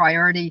given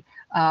priority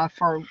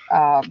for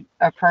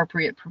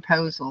appropriate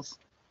proposals.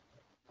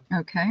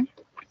 Okay.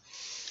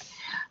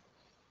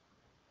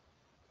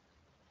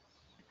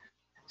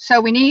 So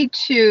we need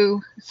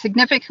to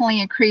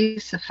significantly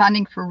increase the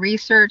funding for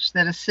research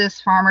that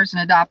assists farmers in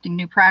adopting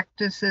new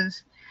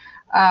practices.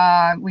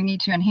 We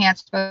need to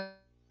enhance both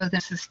the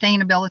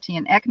sustainability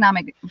and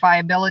economic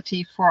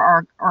viability for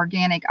our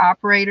organic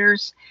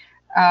operators.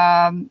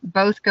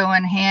 Both go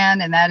in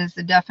hand, and that is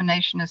the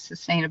definition of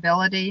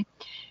sustainability.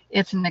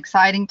 It's an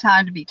exciting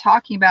time to be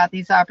talking about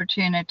these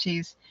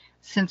opportunities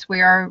since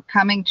we are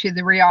coming to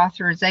the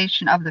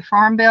reauthorization of the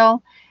Farm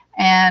Bill,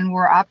 and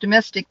we're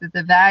optimistic that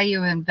the value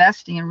of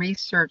investing in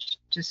research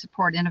to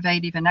support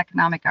innovative and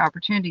economic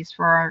opportunities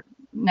for our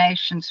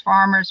nation's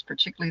farmers,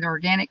 particularly the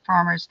organic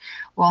farmers,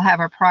 will have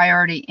a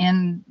priority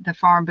in the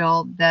Farm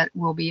Bill that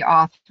will be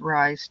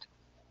authorized.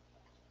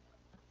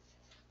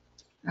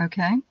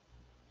 Okay.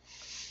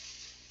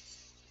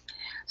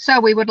 So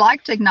we would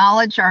like to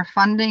acknowledge our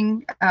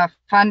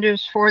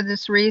funders for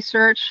this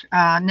research.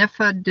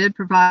 NIFA did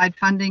provide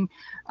funding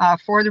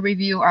for the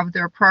review of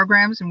their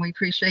programs, and we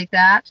appreciate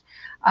that.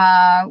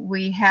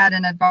 We had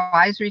an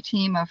advisory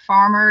team of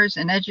farmers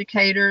and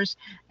educators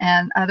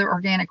and other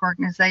organic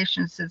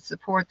organizations that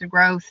support the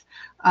growth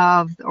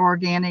of the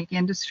organic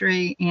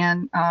industry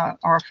and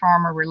are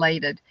farmer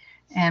related.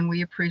 And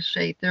we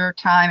appreciate their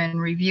time in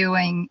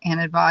reviewing and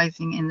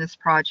advising in this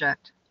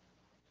project.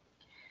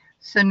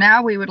 So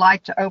now we would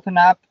like to open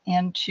up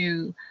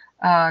into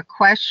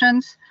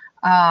questions.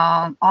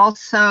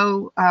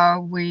 Also,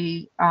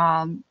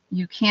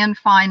 you can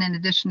find, in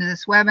addition to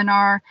this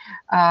webinar,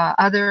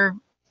 other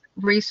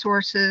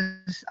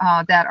resources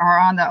that are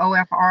on the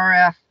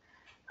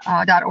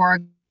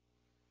OFRF.org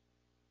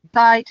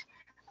site,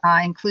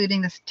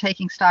 including this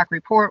Taking Stock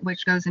report,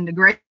 which goes into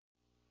great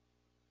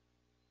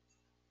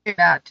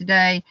about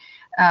today,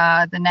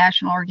 the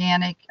National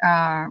Organic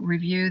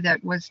Review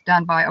that was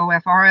done by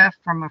OFRF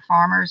from a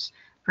farmer's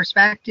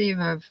perspective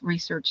of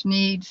research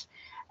needs,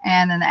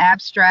 and then the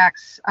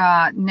abstracts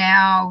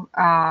now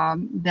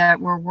that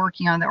we're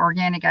working on the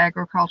Organic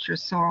Agriculture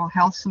Soil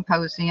Health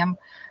Symposium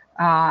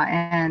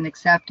and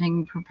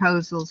accepting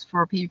proposals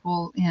for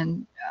people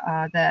in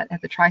that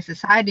at the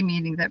Tri-Society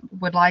meeting that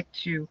would like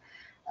to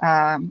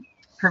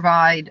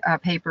provide a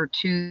paper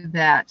to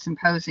that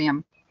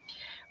symposium.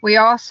 We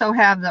also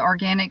have the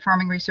Organic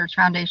Farming Research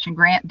Foundation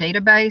grant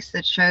database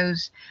that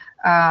shows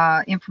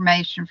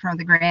information from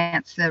the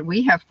grants that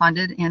we have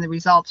funded and the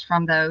results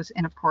from those,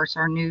 and of course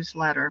our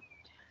newsletter.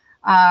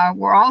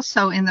 We're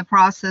also in the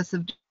process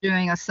of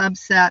doing a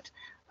subset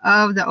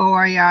of the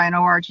OREI and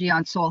ORG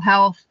on soil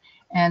health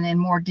and in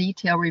more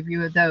detailed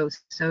review of those,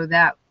 so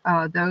that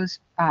those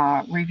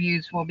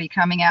reviews will be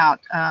coming out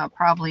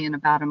probably in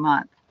about a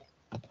month.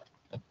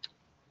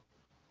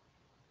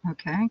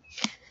 Okay.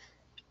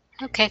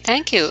 Okay,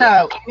 thank you.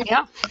 So,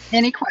 yeah.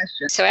 Any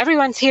questions? So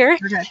everyone's here,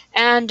 okay.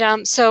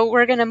 And so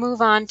we're going to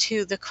move on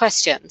to the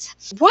questions.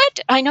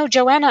 I know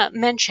Joanna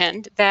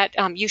mentioned that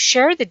you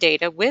share the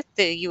data with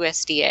the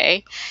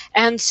USDA,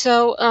 and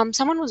so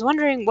someone was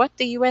wondering what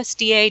the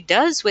USDA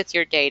does with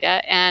your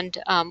data, and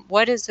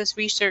what is this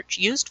research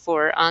used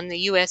for on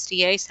the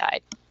USDA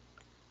side?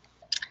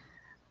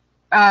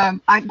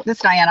 This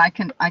is Diane.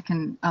 I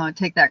can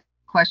take that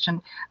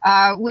question.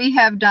 We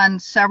have done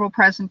several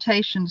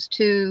presentations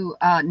to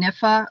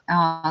NIFA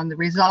on the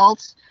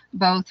results,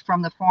 both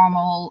from the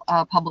formal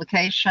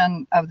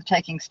publication of the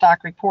Taking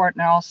Stock report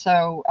and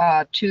also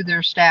to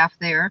their staff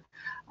there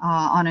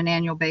on an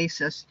annual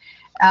basis.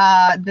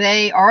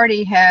 They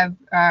already have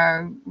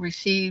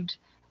received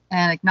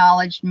and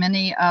acknowledged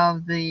many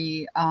of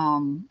the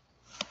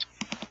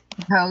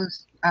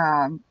proposed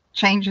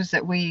changes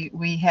that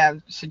we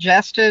have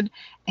suggested,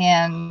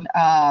 and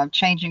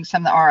changing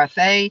some of the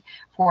RFA.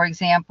 For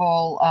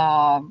example,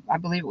 I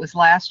believe it was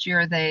last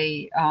year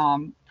they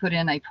put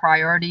in a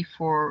priority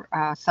for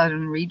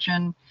Southern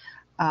Region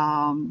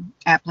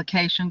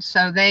applications.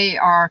 So they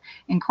are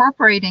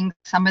incorporating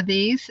some of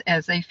these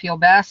as they feel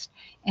best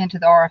into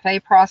the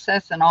RFA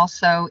process, and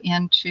also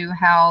into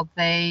how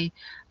they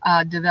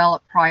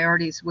develop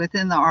priorities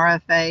within the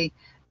RFA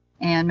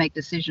and make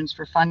decisions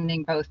for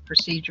funding both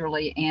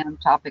procedurally and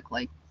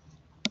topically.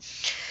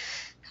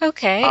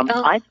 Okay. I'm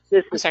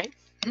sorry.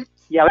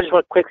 Yeah, I just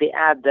want to quickly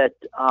add that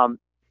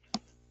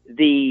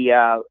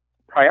the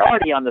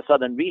priority on the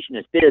Southern Region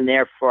has been in the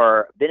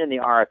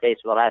RFAs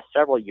for the last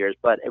several years,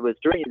 but it was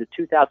during the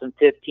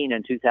 2015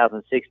 and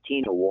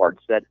 2016 awards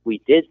that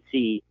we did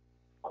see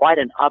quite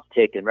an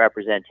uptick in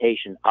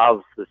representation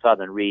of the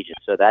Southern Region.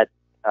 So that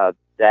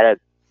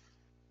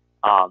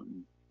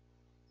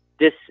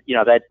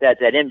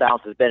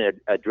imbalance has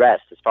been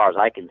addressed, as far as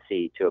I can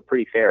see, to a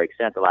pretty fair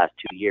extent the last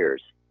 2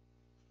 years.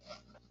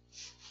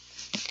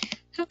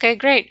 Okay,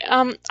 great.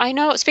 I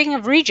know, speaking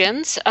of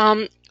regions,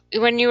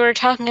 when you were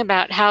talking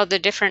about how the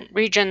different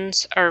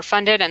regions are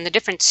funded and the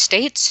different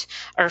states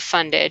are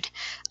funded,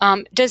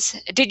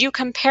 did you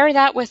compare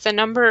that with the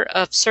number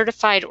of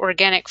certified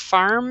organic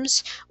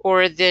farms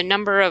or the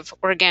number of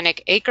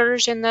organic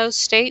acres in those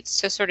states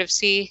to sort of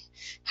see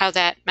how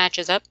that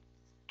matches up?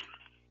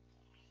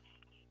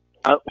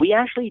 We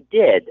actually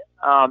did,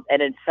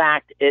 and in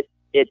fact, it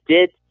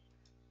did.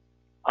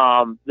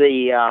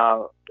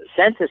 The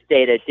census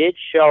data did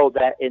show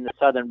that in the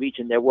Southern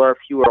Region there were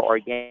fewer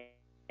organics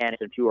and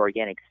fewer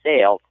organic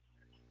sales.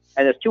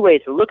 And there's two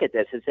ways to look at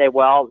this and say,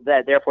 well,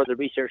 that therefore the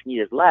research need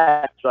is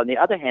less. So on the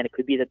other hand, it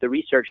could be that the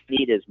research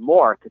need is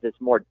more because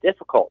it's more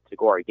difficult to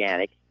go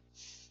organic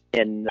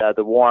in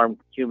the warm,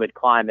 humid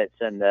climates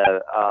and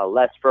the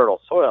less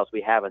fertile soils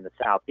we have in the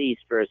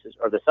Southeast versus,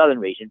 or the Southern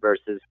Region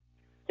versus,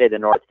 say, the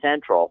North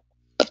Central.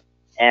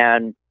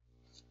 And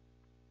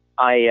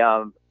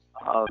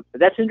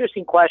that's an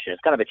interesting question.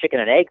 It's kind of a chicken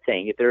and egg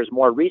thing. If there's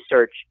more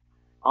research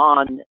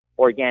on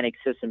organic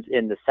systems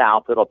in the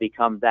South, it'll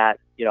become that,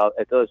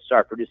 if those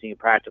start producing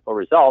practical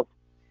results,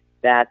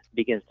 that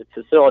begins to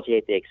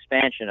facilitate the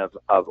expansion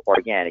of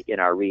organic in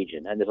our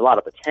region. And there's a lot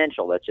of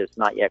potential that's just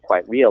not yet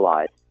quite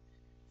realized.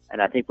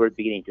 And I think we're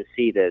beginning to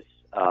see this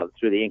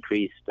through the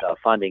increased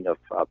funding of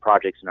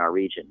projects in our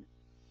region.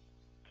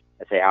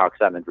 I say our,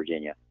 because I'm in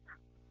Virginia.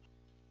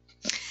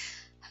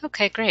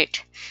 Okay,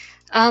 great.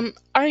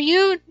 Are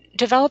you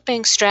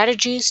developing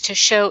strategies to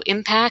show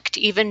impact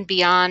even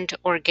beyond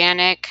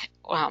organic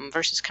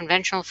versus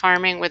conventional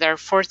farming with our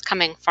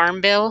forthcoming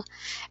Farm Bill?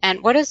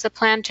 And what is the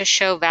plan to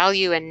show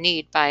value and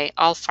need by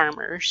all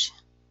farmers?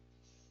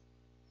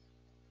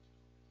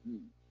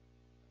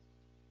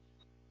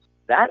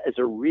 That is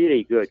a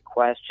really good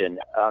question.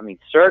 I mean,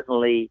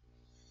 certainly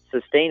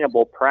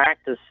sustainable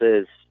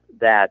practices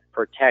that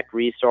protect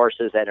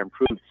resources, that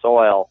improve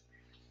soil,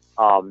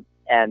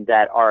 and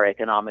that are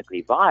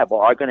economically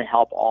viable are going to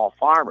help all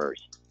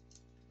farmers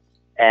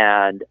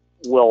and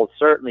will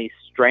certainly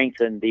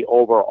strengthen the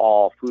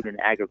overall food and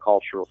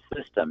agricultural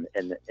system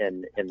in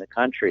the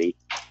country.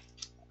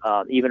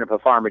 even if a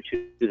farmer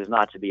chooses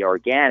not to be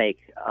organic,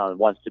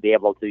 wants to be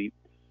able to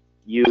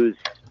use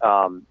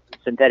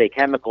synthetic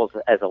chemicals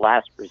as a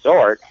last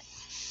resort,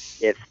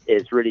 if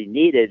is really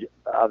needed.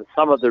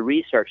 Some of the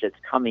research that's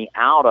coming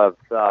out of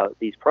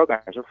these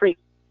programs, for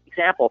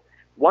example,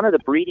 one of the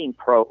breeding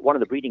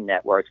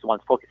networks, the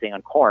ones focusing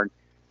on corn,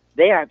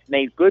 they have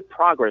made good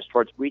progress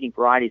towards breeding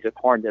varieties of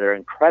corn that are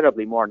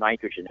incredibly more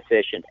nitrogen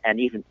efficient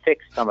and even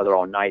fix some of their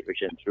own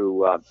nitrogen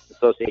through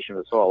association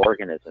with soil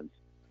organisms.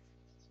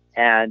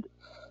 And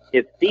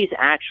if these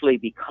actually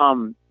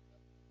become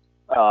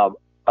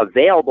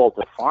available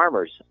to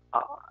farmers,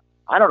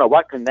 I don't know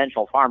what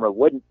conventional farmer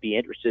wouldn't be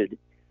interested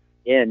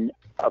in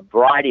a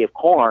variety of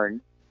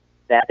corn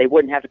that they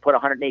wouldn't have to put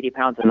 180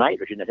 pounds of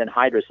nitrogen, as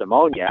anhydrous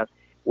ammonia,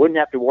 wouldn't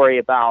have to worry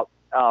about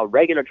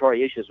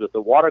regulatory issues with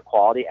the water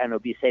quality, and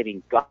would be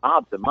saving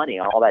gobs of money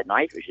on all that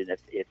nitrogen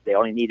if they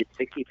only needed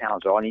 60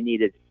 pounds or only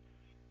needed,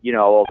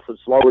 some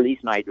slow release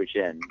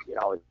nitrogen,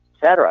 et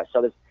cetera.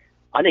 So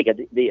I think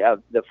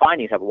the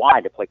findings have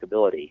wide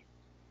applicability.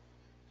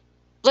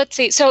 Let's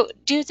see. So,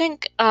 do you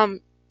think have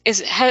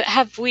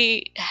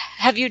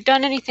you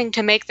done anything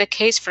to make the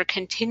case for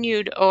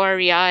continued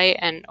OREI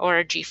and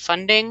ORG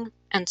funding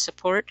and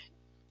support?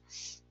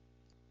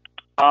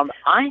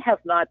 I have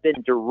not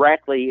been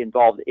directly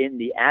involved in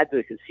the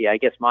advocacy. I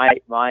guess my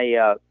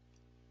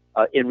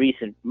in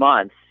recent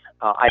months,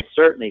 I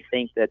certainly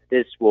think that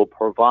this will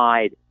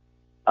provide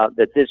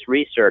that this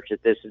research,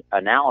 that this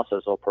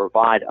analysis will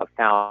provide a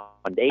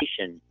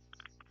foundation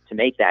to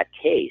make that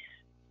case.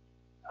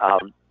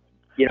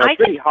 It's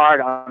pretty hard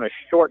on a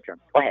short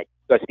term. Go ahead.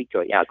 Go speak to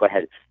it. Yeah, go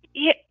ahead.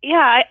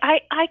 Yeah,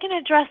 I can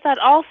address that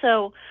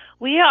also.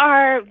 We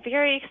are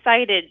very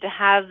excited to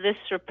have this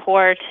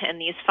report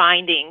and these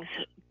findings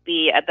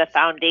be at the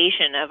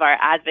foundation of our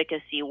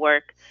advocacy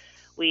work.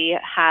 We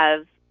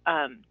have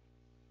a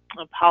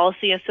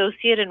policy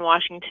associate in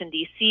Washington,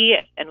 D.C.,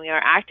 and we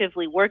are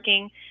actively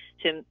working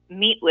to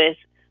meet with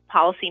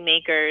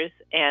policymakers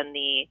and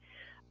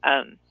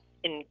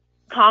in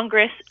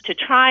Congress to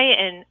try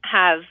and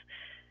have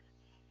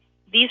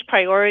these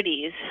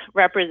priorities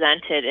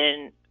represented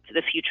in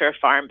the future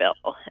Farm Bill.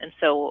 And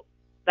so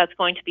that's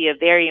going to be a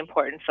very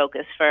important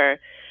focus for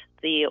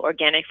the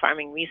Organic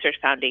Farming Research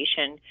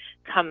Foundation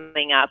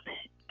coming up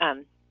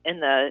in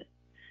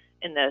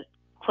the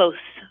close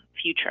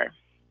future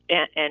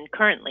and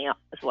currently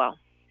as well.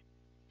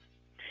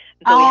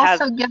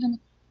 So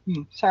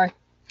sorry.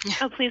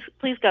 Oh,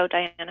 please go,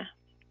 Diana.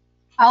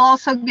 I'll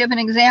also give an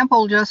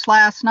example. Just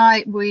last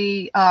night,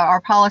 our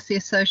policy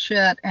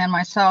associate and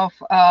myself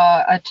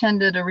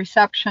attended a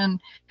reception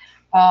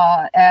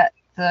at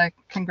the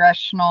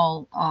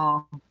congressional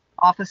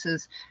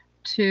offices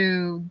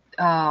to,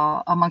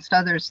 amongst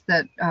others,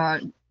 that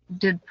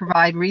did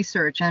provide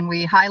research, and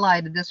we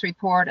highlighted this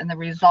report and the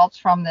results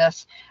from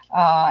this,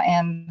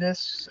 and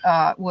this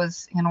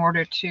was in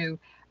order to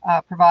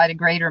provide a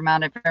greater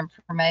amount of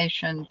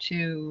information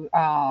to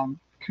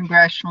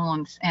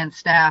congressional and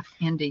staff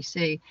in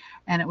DC,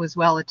 and it was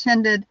well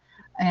attended,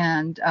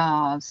 and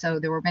so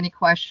there were many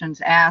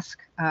questions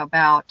asked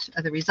about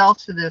the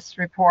results of this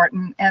report,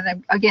 and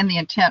again, the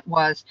intent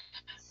was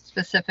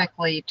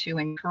specifically to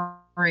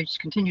encourage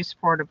continued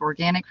support of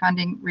organic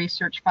funding,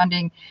 research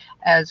funding,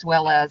 as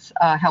well as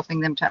helping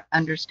them to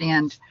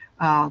understand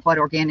what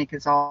organic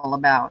is all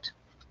about.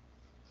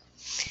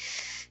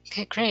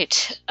 Okay,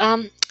 great.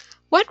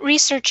 What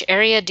research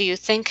area do you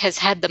think has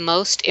had the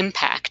most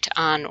impact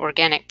on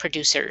organic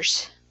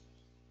producers?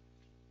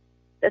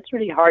 That's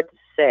really hard to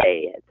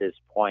say at this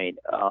point,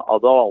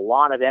 although a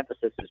lot of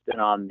emphasis has been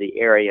on the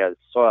area of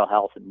soil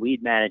health and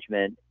weed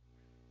management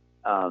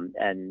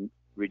and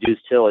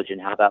reduced tillage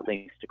and how that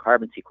links to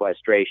carbon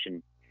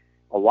sequestration.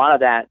 A lot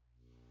of that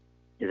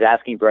is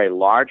asking very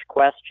large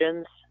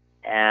questions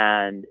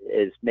and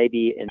is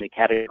maybe in the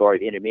category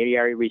of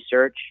intermediary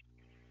research.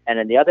 And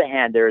on the other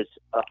hand, there's,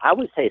 I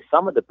would say,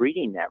 some of the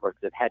breeding networks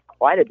have had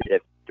quite a bit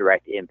of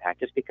direct impact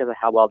just because of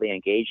how well they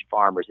engage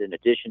farmers, in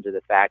addition to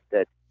the fact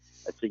that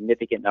a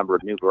significant number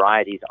of new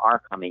varieties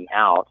are coming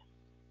out.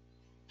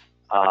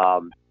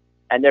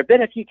 And there have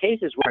been a few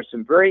cases where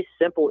some very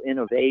simple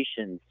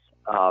innovations.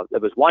 There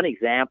was one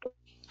example.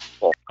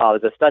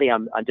 There's a study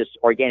on just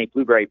organic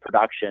blueberry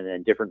production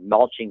and different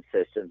mulching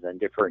systems and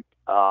different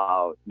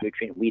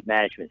nutrient weed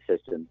management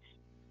systems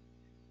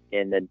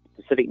in the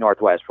Pacific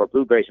Northwest for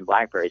blueberries and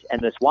blackberries. And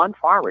this one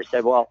farmer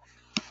said, well,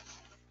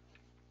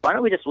 why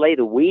don't we just lay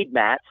the weed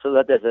mat so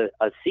that there's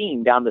a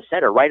seam down the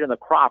center right in the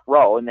crop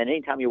row, and then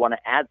anytime you want to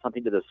add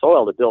something to the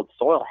soil to build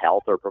soil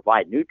health or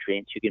provide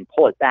nutrients, you can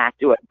pull it back,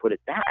 do it, and put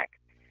it back.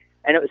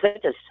 And it was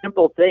such a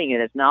simple thing,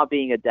 and it's now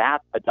being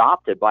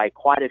adopted by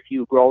quite a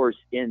few growers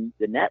in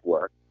the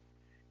network.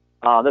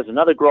 There's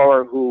another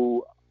grower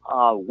who,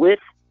 with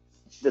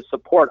the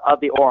support of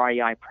the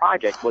OREI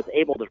project, was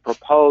able to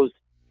propose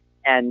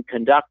and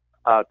conduct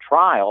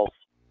trials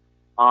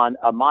on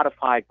a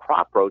modified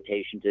crop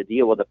rotation to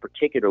deal with a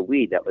particular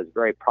weed that was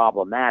very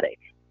problematic.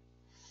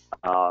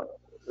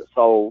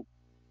 So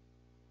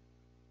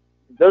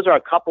those are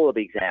a couple of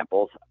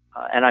examples,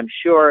 and I'm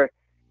sure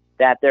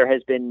that there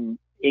has been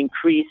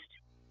increased,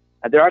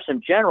 there are some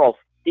general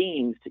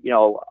themes,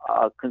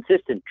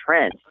 consistent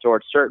trends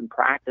towards certain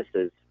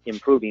practices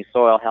improving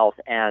soil health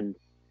and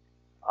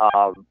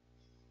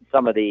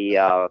some of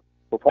the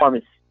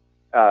performance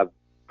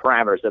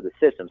parameters of the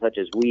system, such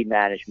as weed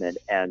management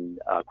and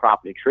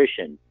crop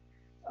nutrition.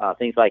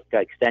 Things like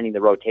extending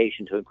the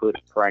rotation to include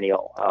a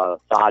perennial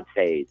sod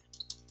phase.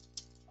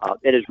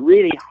 It is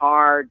really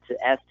hard to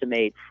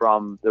estimate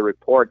from the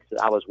reports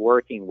that I was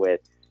working with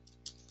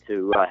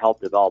to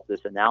help develop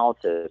this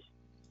analysis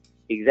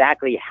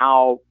exactly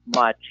how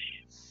much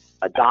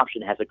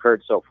adoption has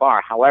occurred so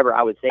far. However,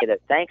 I would say that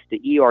thanks to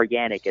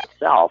eOrganic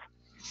itself,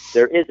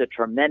 there is a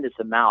tremendous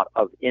amount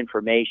of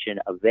information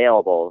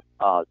available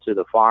to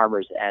the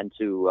farmers and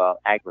to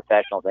ag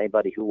professionals,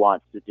 anybody who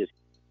wants to just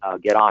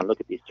get on and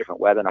look at these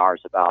different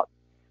webinars about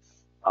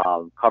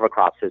cover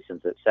crop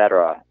systems,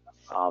 etc.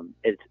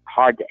 It's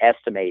hard to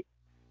estimate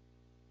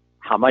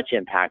how much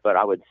impact, but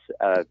I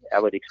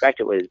would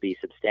expect it would be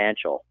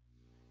substantial.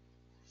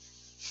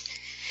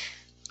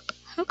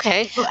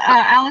 Okay. Well,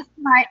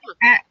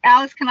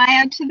 Alice, can I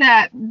add to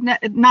that?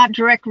 Not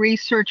direct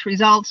research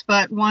results,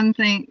 but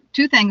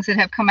two things that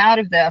have come out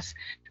of this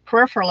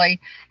peripherally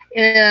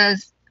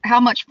is how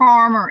much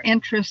farmer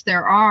interest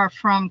there are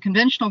from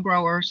conventional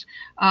growers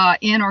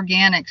in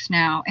organics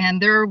now,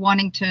 and they're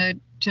wanting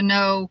to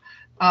know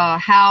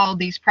how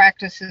these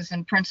practices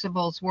and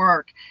principles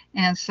work.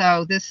 And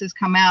so this has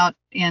come out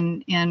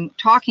in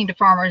talking to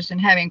farmers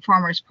and having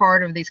farmers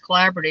part of these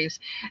collaboratives.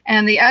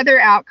 And the other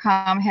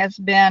outcome has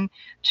been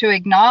to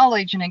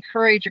acknowledge and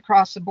encourage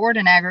across the board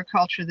in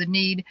agriculture the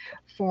need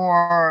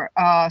for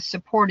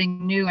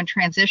supporting new and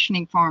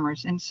transitioning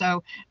farmers. And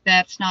so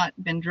that's not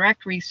been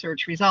direct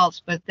research results,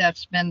 but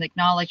that's been the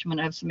acknowledgement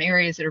of some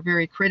areas that are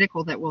very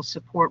critical that will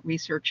support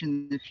research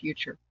in the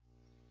future.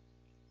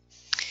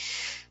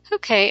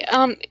 Okay,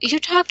 you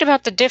talked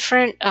about the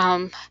different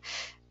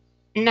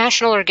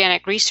National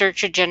Organic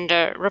Research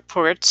Agenda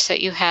reports that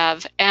you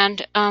have,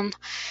 and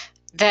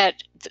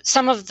that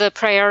some of the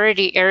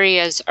priority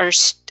areas are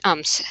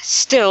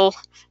still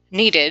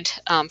needed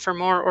for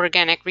more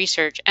organic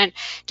research. And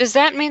does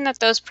that mean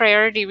that those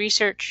priority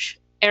research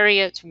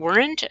areas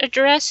weren't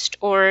addressed,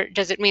 or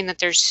does it mean that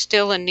there's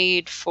still a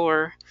need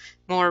for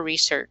more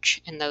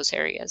research in those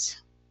areas?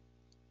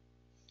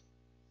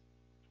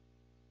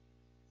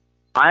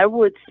 I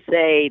would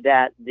say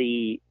that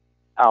the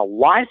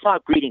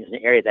livestock breeding is an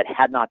area that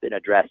had not been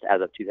addressed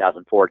as of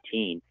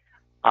 2014.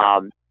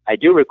 I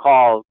do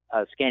recall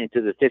scanning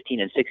through the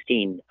 15 and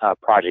 16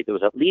 project, there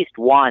was at least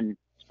one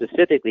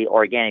specifically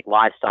organic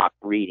livestock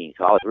breeding,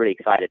 so I was really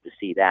excited to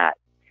see that.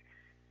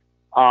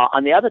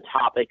 On the other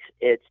topics,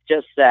 it's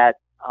just that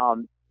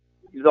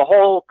the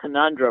whole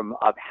conundrum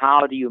of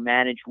how do you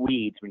manage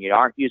weeds when you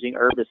aren't using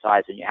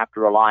herbicides and you have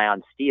to rely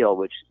on steel,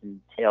 which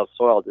entails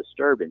soil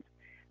disturbance.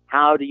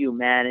 How do you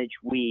manage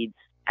weeds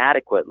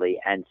adequately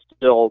and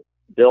still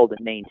build and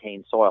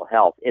maintain soil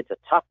health? It's a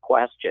tough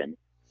question.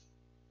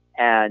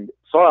 And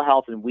soil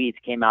health and weeds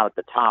came out at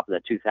the top of the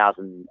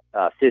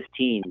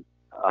 2015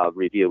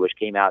 review, which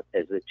came out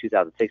as the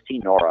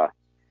 2016 NORA,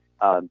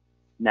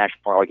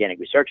 National Organic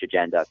Research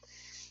Agenda.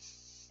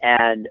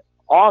 And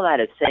all that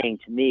is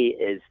saying to me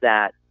is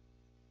that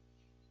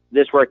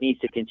this work needs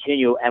to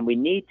continue, and we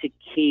need to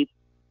keep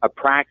a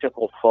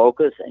practical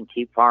focus and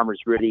keep farmers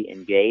really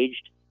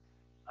engaged.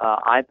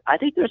 I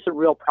think there's some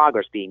real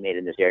progress being made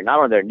in this area. Not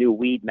only are there new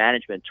weed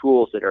management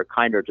tools that are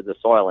kinder to the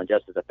soil and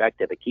just as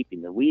effective at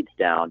keeping the weeds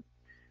down,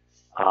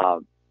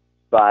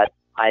 but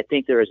I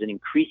think there is an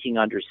increasing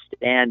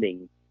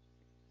understanding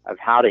of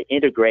how to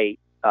integrate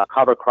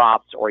cover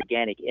crops,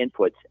 organic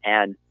inputs,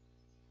 and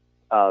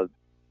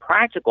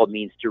practical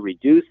means to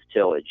reduce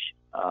tillage.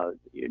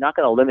 You're not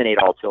going to eliminate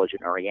all tillage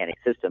in an organic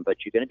system, but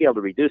you're going to be able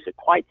to reduce it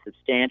quite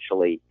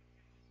substantially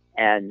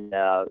and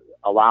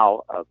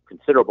allow a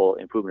considerable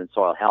improvement in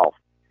soil health.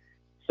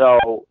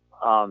 So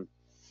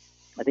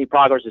I think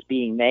progress is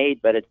being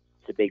made, but it's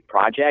a big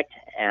project.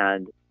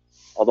 And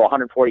although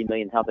 140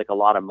 million sounds like a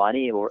lot of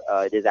money,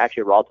 it is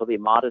actually a relatively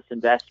modest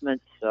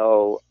investment.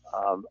 So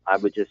I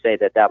would just say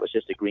that was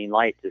just a green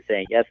light to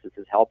saying, yes, this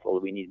is helpful.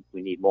 We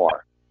need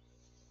more.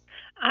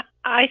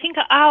 I think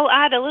I'll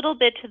add a little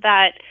bit to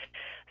that.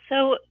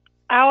 So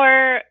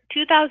our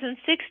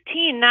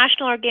 2016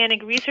 National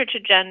Organic Research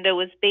Agenda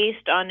was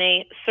based on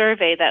a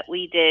survey that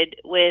we did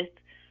with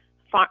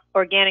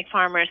organic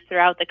farmers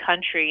throughout the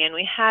country, and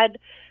we had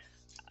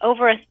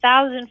over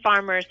 1,000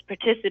 farmers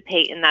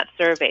participate in that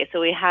survey.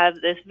 So we have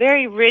this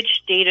very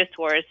rich data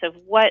source of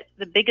what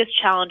the biggest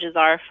challenges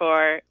are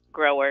for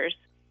growers.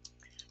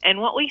 And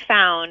what we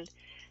found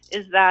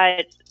is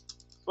that,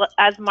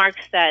 as Mark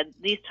said,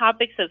 these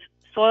topics of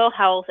soil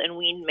health and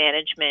weed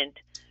management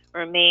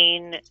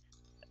remain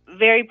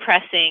very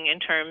pressing in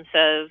terms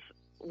of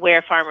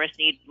where farmers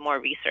need more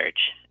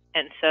research.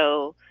 And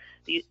so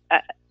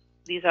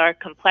these are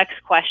complex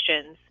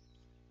questions,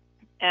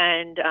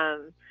 and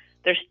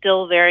they're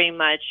still very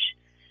much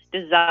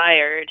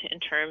desired in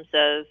terms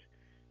of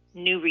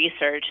new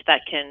research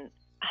that can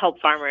help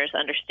farmers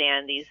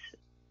understand these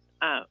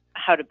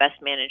how to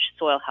best manage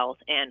soil health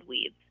and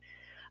weeds.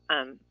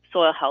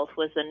 Soil health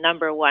was the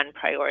 #1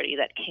 priority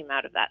that came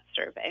out of that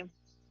survey.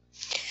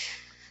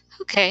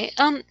 Okay,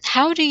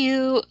 how do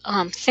you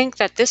think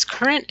that this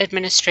current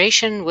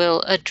administration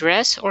will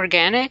address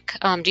organic?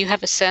 Do you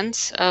have a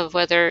sense of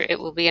whether it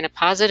will be in a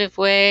positive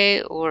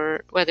way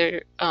or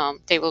whether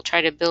they will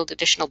try to build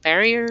additional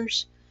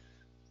barriers?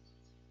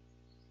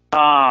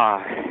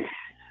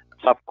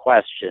 Tough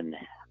question.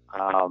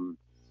 I'm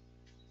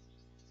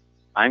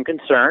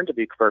concerned, to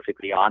be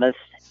perfectly honest,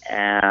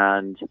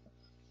 and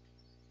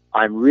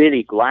I'm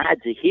really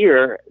glad to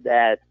hear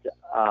that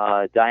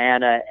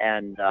Diana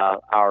and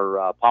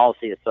our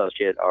policy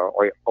associate,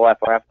 or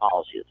OFRF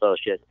policy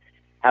associate,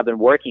 have been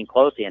working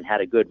closely and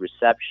had a good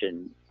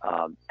reception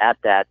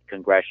at that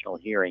congressional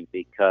hearing,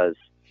 because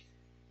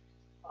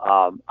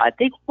I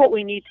think what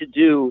we need to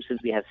do,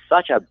 since we have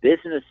such a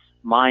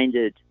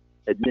business-minded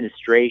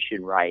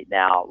administration right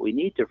now, we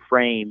need to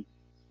frame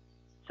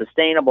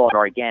sustainable and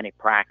organic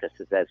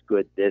practices as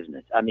good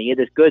business. I mean, it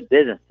is good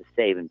business to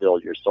save and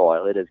build your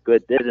soil. It is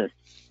good business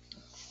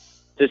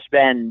to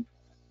spend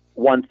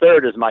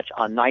 1/3 as much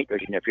on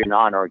nitrogen if you're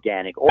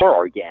non-organic or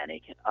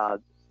organic. There are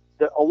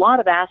a lot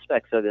of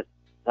aspects of this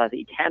that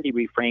can be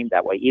reframed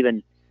that way,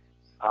 even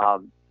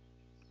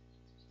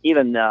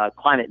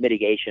climate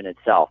mitigation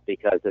itself,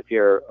 because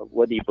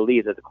whether you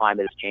believe that the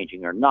climate is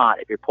changing or not,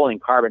 if you're pulling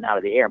carbon out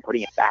of the air and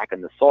putting it back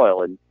in the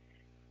soil and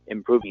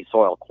improving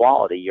soil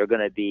quality, you're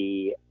going to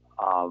be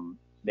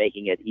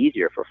making it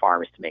easier for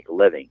farmers to make a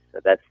living. So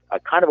that's a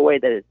kind of a way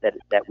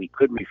that we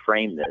could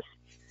reframe this.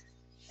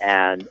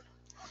 And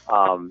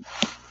our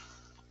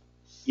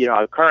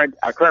current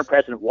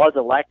president was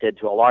elected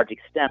to a large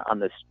extent on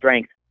the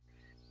strength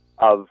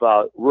of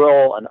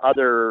rural and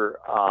other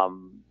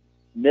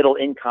middle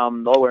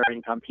income, lower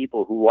income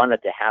people who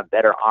wanted to have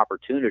better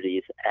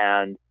opportunities,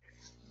 and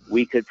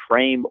we could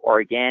frame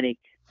organic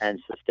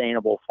and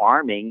sustainable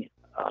farming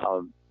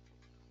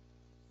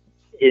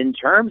in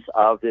terms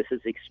of this is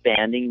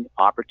expanding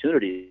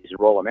opportunities in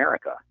rural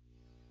America.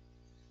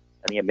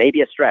 I mean, it may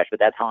be a stretch, but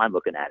that's how I'm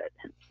looking at it.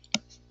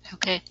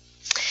 Okay.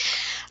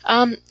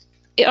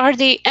 Are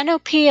the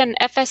NOP and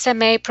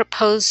FSMA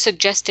proposed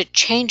suggested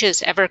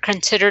changes ever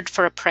considered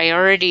for a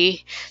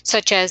priority,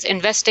 such as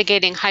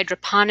investigating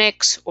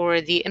hydroponics or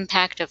the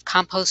impact of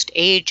compost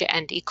age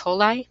and E.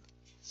 coli?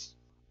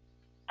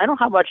 I don't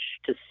have much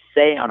to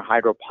say on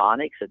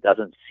hydroponics. It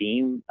doesn't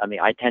seem, I mean,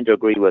 I tend to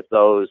agree with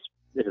those.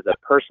 This is a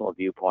personal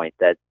viewpoint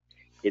that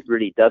it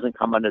really doesn't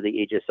come under the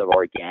aegis of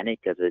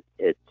organic, because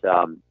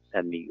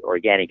and the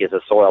organic is a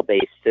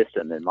soil-based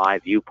system in my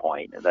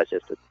viewpoint, and that's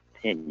just an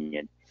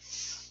opinion.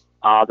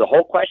 The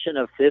whole question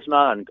of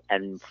FSMA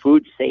and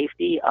food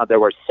safety, there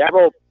were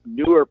several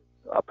newer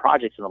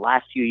projects in the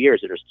last few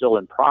years that are still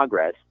in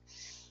progress,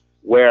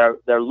 where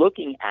they're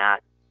looking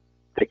at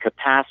the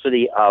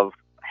capacity of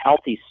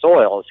healthy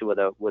soils with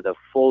a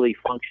fully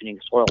functioning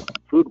soil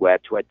food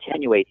web to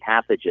attenuate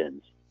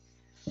pathogens.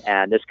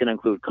 And this can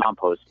include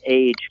compost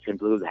age, can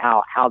include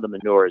how the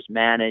manure is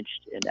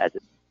managed and as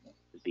it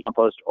is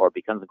decomposed or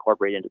becomes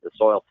incorporated into the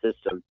soil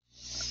system.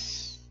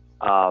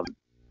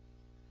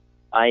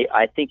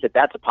 I think that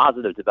that's a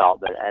positive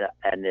development,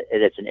 and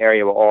it's an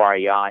area where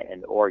OREI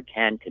and ORG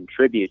can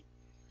contribute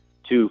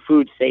to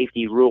food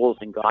safety rules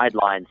and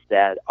guidelines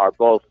that are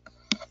both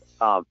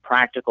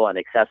practical and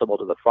accessible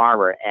to the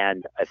farmer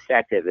and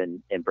effective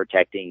in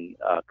protecting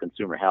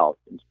consumer health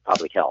and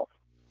public health.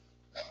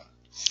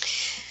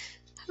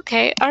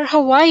 Okay, are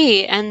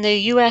Hawaii and the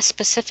U.S.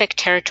 Pacific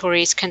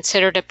territories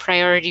considered a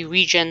priority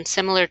region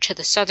similar to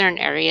the southern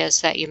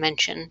areas that you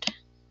mentioned?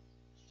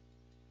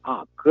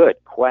 Oh,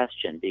 good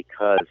question,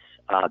 because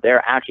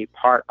they're actually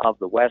part of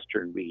the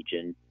western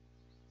region,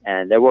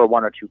 and there were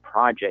 1 or 2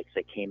 projects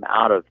that came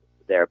out of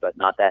there, but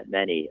not that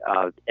many.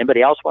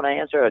 Anybody else want to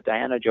answer?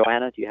 Diana,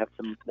 Joanna, do you have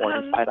some more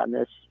insight on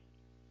this?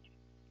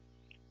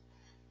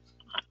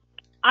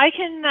 I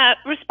can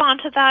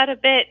respond to that a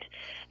bit.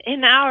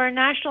 In our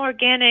National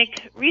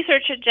Organic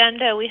Research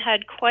Agenda, we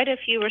had quite a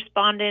few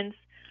respondents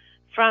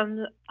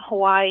from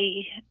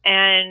Hawaii,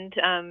 and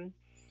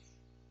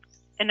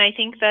I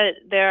think that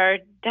there are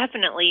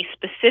definitely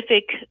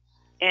specific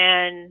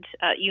and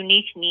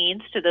unique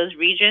needs to those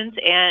regions,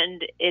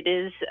 and it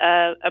is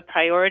a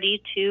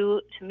priority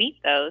to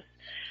meet those.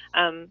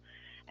 And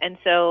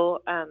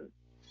so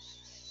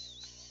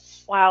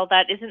while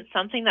that isn't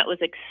something that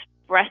was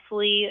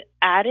expressly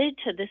added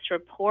to this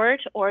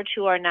report or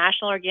to our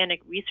National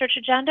Organic Research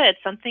Agenda,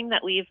 it's something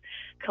that we've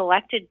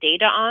collected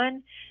data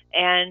on,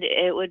 and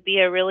it would be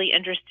a really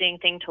interesting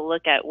thing to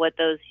look at what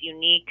those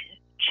unique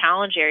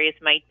challenge areas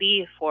might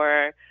be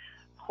for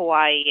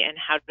Hawaii and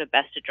how to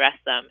best address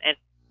them. And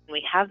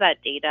we have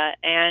that data,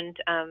 and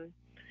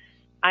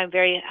I'm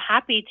very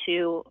happy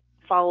to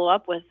follow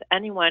up with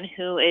anyone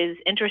who is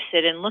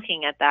interested in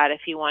looking at that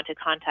if you want to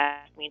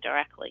contact me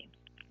directly.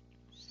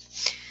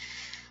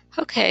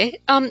 Okay.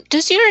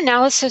 Does your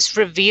analysis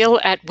reveal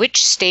at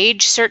which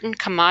stage certain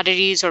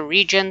commodities or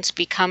regions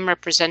become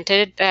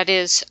represented? That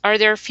is, are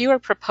there fewer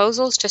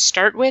proposals to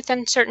start with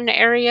in certain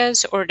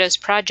areas, or does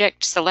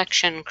project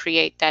selection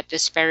create that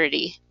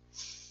disparity?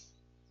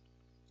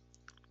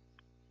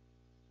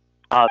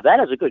 That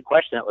is a good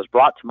question that was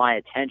brought to my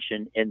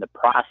attention in the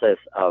process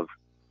of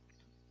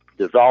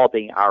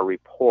developing our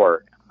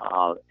report.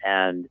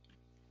 And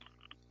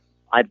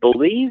I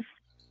believe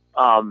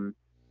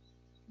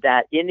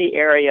that in the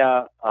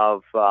area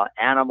of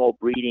animal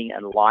breeding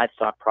and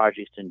livestock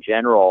projects in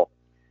general,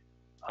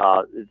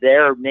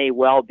 there may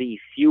well be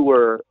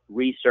fewer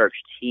research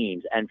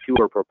teams and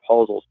fewer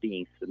proposals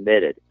being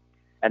submitted.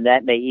 And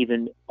that may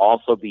even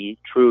also be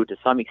true to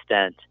some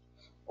extent,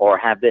 or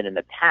have been in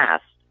the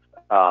past,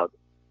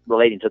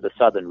 relating to the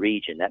southern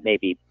region. That may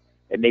be,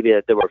 it may be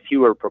that there were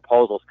fewer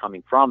proposals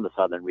coming from the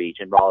southern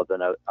region rather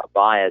than a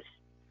bias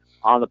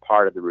on the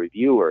part of the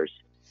reviewers.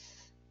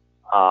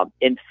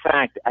 In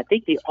fact, I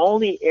think the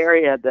only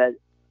area that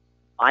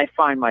I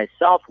find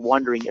myself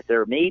wondering if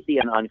there may be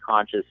an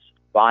unconscious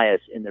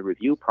bias in the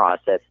review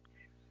process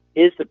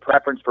is the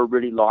preference for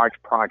really large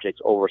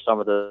projects over some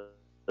of the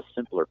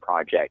simpler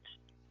projects.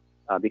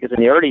 Because in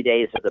the early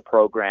days of the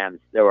programs,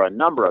 there were a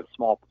number of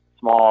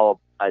small,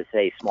 I'd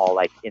say small,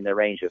 like in the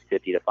range of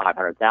 50 to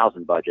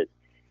 500,000 budgets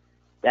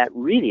that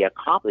really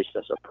accomplished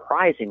a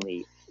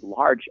surprisingly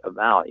large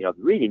amount,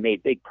 really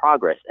made big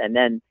progress. And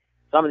then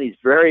some of these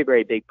very,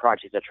 very big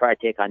projects that try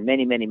to take on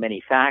many, many,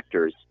 many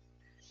factors,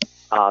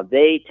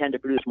 they tend to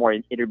produce more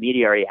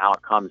intermediary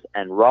outcomes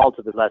and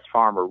relatively less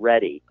farmer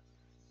ready.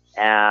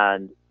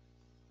 And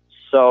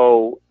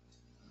so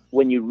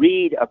when you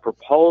read a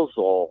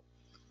proposal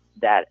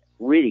that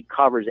really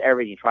covers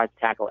everything, tries to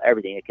tackle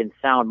everything, it can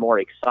sound more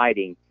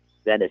exciting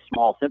than a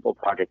small, simple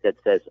project that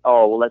says,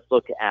 oh, well, let's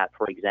look at,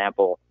 for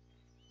example,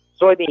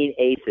 soybean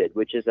aphid,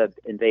 which is an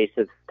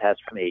invasive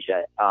pest from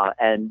Asia,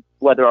 and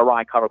whether a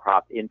rye cover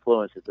crop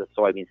influences the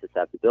soybean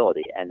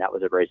susceptibility. And that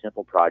was a very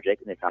simple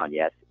project, and they found,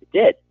 yes, it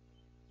did.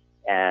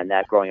 And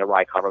that growing a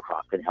rye cover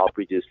crop can help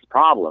reduce the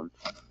problem.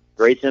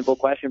 Very simple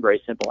question,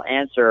 very simple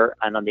answer.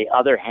 And on the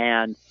other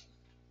hand,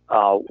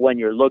 when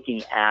you're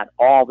looking at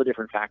all the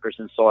different factors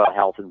in soil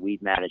health and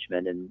weed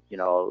management and,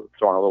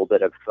 throwing a little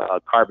bit of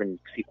carbon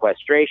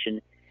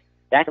sequestration,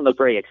 that can look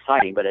very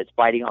exciting, but it's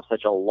biting off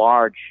such a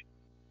large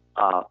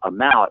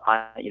amount.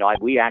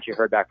 We actually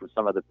heard back from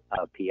some of the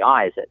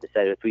PIs that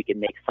said if we can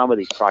make some of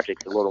these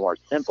projects a little more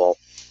simple,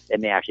 it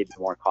may actually be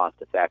more cost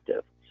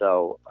effective.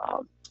 So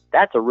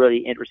that's a really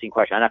interesting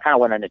question. And I kind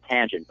of went on a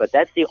tangent, but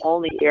that's the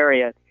only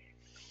area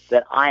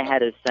that I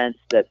had a sense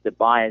that the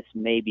bias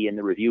may be in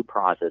the review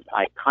process.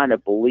 I kind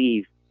of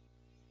believe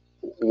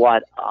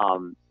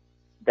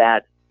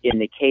that in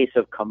the case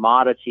of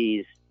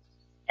commodities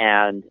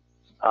and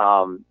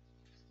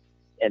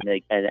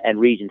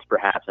regions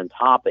perhaps and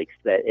topics,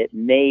 that it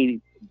may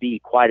be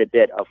quite a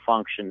bit a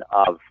function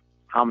of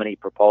how many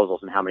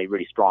proposals and how many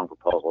really strong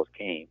proposals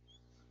came.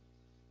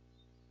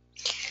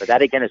 But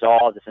that again is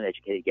all just an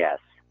educated guess.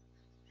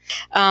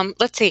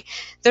 Let's see.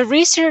 The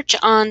research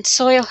on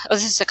soil,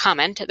 this is a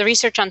comment, the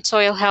research on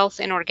soil health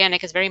in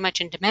organic is very much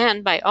in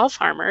demand by all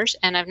farmers,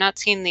 and I've not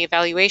seen the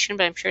evaluation,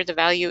 but I'm sure the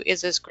value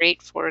is as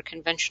great for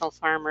conventional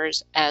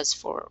farmers as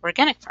for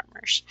organic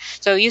farmers.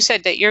 So you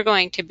said that you're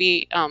going to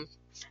be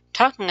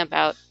talking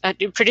about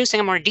producing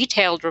a more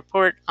detailed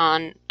report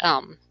on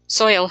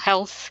soil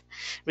health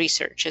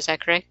research. Is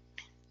that correct?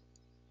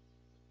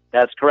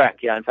 That's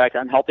correct. Yeah. In fact,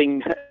 I'm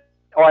helping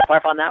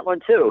ORF on that one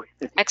too.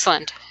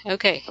 Excellent.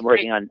 Okay. I'm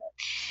working on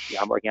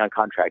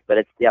contract, but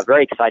it's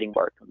very exciting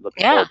work. I'm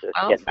looking forward to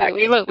getting back.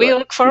 We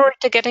look forward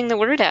to getting the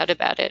word out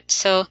about it.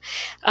 So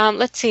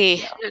let's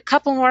see, a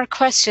couple more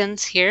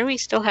questions here. We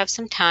still have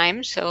some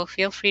time, so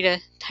feel free to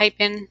type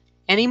in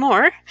any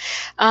more.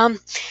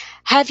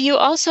 Have you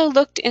also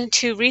looked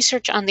into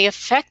research on the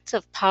effects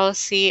of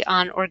policy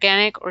on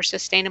organic or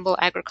sustainable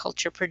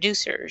agriculture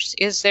producers?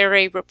 Is there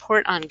a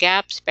report on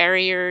gaps,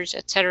 barriers,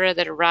 etc.,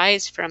 that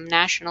arise from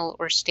national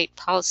or state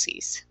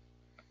policies?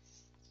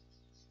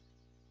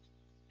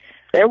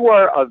 There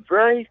were a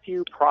very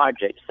few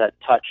projects that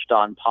touched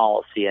on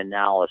policy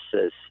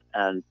analysis,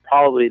 and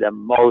probably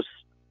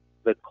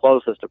the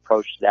closest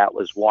approach to that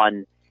was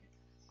one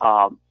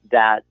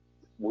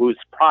whose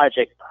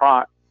project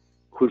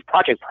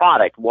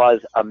product was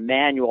a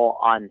manual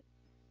on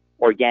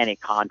organic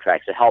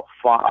contracts to help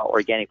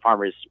organic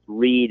farmers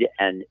read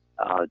and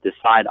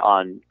decide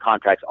on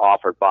contracts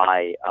offered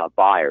by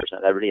buyers.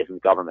 And that really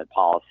isn't government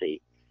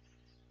policy.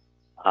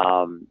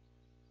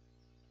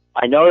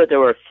 I know that there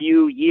were a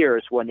few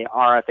years when the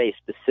RFA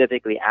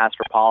specifically asked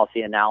for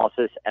policy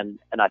analysis, and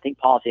I think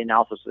policy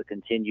analysis was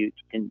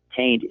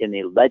contained in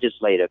the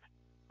legislative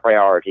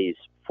priorities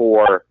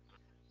for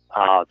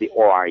the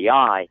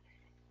OREI.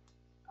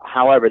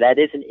 However, that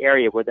is an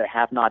area where there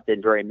have not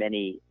been very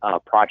many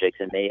projects,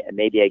 and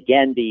maybe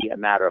again be a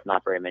matter of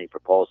not very many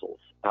proposals.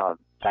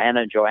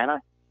 Diana and Joanna?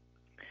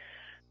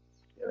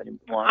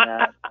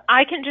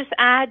 I can just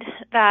add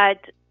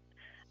that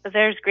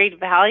there's great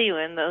value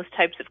in those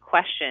types of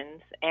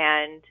questions,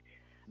 and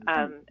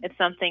it's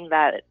something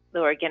that the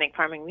Organic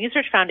Farming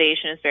Research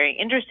Foundation is very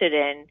interested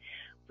in.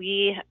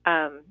 We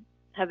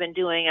have been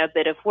doing a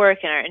bit of work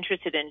and are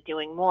interested in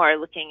doing more,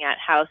 looking at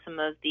how some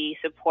of the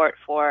support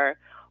for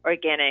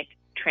organic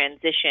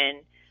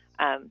transition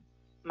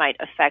might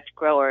affect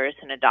growers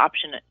and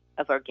adoption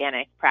of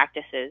organic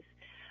practices.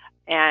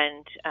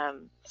 And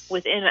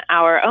within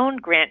our own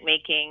grant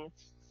making,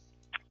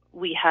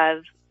 we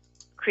have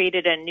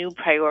created a new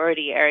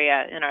priority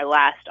area in our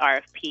last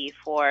RFP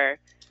for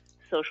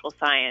social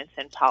science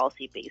and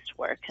policy-based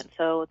work. And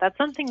so that's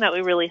something that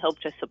we really hope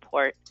to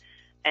support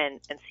and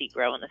see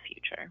grow in the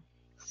future.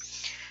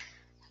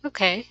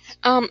 Okay.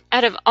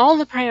 Out of all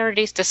the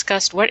priorities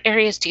discussed, what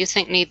areas do you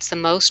think needs the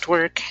most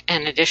work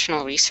and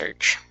additional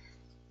research?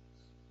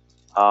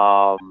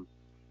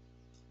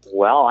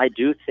 Well, I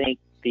do think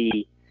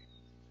the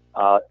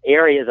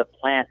areas of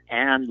plant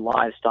and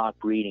livestock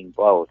breeding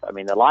both. I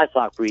mean, the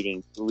livestock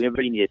breeding, we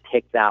really need to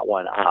pick that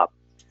one up.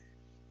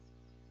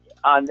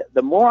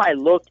 The more I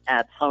looked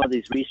at some of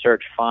these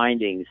research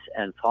findings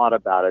and thought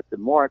about it, the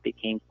more it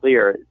became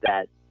clear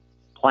that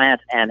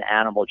plant and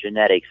animal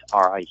genetics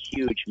are a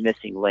huge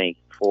missing link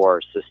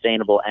for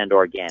sustainable and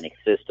organic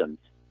systems.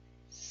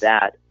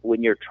 That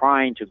when you're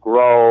trying to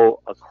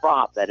grow a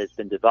crop that has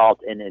been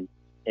developed in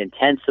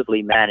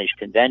intensively managed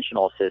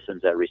conventional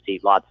systems that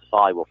receive lots of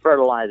soluble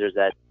fertilizers,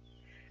 that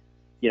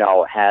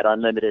had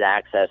unlimited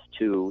access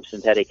to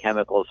synthetic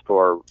chemicals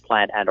for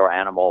plant and or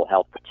animal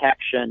health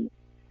protection,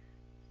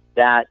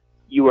 that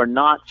you are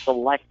not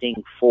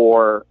selecting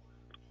for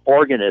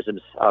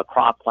organisms,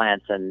 crop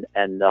plants and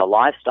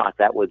livestock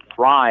that would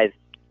thrive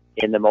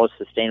in the most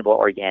sustainable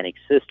organic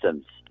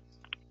systems.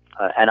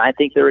 And I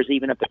think there is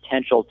even a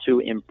potential to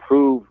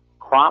improve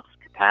crops'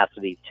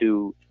 capacity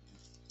to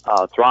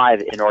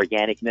thrive in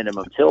organic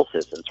minimum till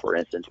systems, for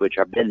instance, which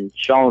have been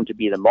shown to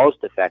be the most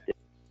effective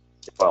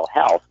in soil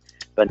health,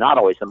 but not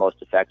always the most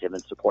effective in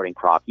supporting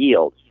crop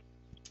yields.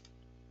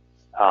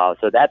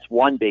 So that's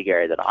one big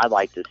area that I'd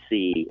like to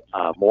see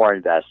more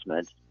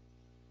investment.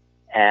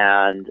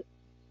 And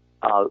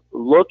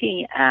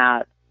looking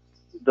at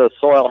the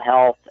soil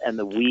health and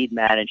the weed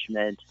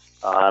management,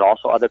 and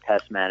also other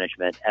pest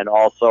management, and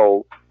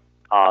also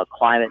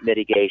climate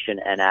mitigation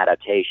and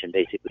adaptation,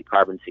 basically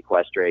carbon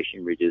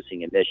sequestration,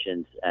 reducing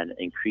emissions, and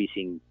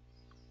increasing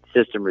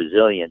system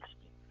resilience.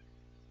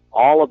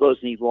 All of those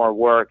need more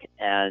work,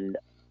 and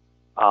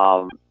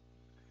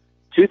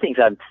two things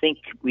I think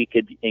we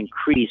could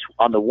increase.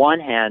 On the one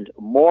hand,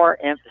 more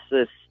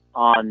emphasis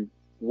on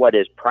what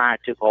is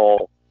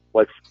practical,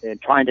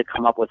 and trying to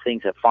come up with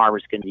things that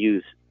farmers can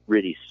use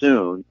really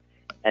soon.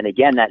 And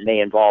again, that may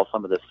involve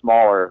some of the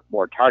smaller,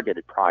 more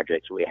targeted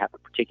projects where we have a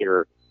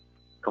particular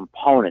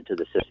component to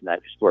the system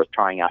that's worth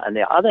trying out. On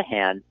the other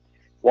hand,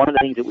 one of the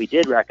things that we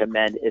did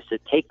recommend is to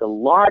take the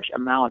large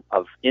amount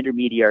of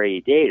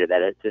intermediary data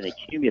that has been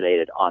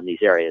accumulated on these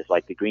areas,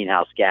 like the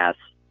greenhouse gas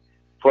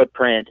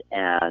footprint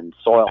and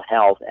soil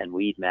health and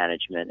weed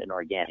management and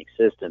organic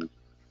systems.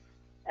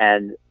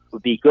 And it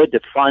would be good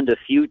to fund a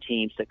few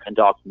teams to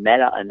conduct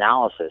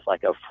meta-analysis,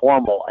 like a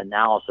formal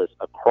analysis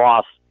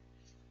across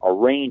a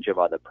range of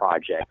other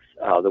projects.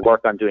 The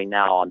work I'm doing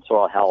now on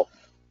soil health,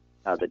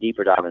 the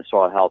deeper dive in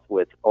soil health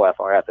with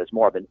OFRF, is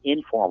more of an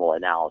informal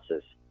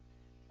analysis.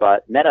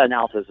 But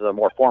meta-analysis is a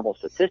more formal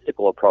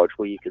statistical approach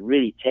where you can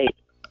really take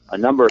a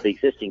number of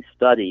existing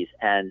studies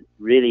and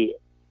really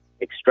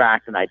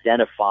extract and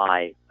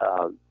identify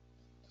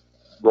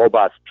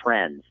robust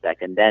trends that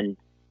can then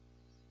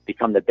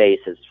become the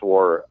basis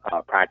for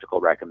practical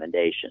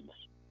recommendations.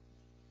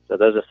 So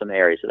those are some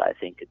areas that I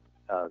think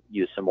could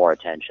use some more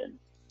attention.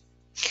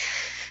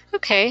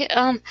 Okay.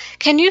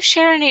 Can you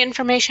share any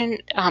information?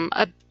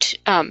 Let's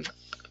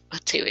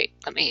see. Wait.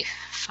 Let me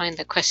find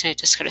the question. I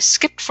just kind of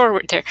skipped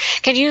forward there.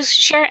 Can you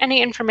share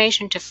any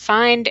information to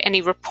find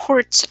any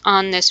reports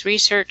on this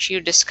research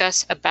you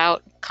discuss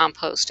about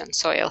compost and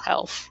soil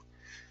health?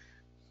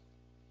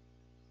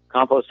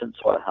 Compost and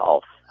soil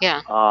health.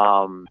 Yeah.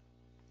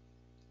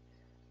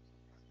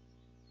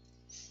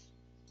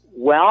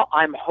 Well,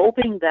 I'm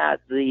hoping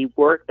that the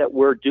work that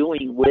we're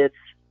doing with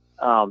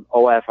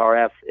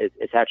OFRF,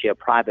 it's actually a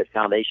private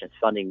foundation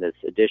funding this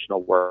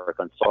additional work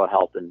on soil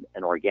health and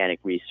organic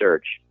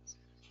research.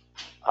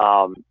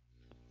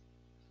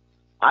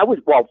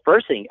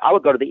 First thing, I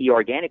would go to the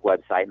eOrganic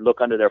website and look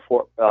under their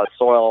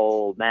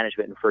soil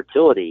management and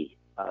fertility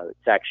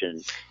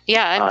section.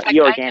 Yeah.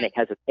 eOrganic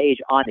has a page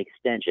on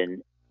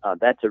extension. Go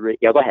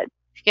ahead.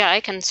 Yeah,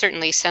 I can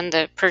certainly send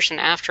the person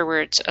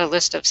afterwards a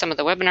list of some of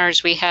the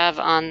webinars we have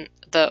on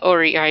the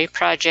OREI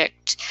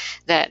project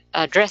that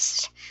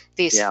address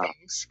these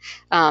things.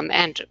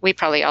 And we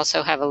probably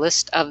also have a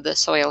list of the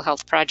soil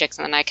health projects,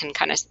 and then I can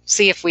kind of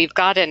see if we've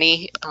got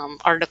any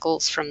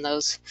articles from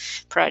those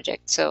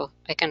projects. So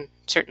I can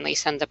certainly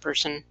send the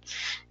person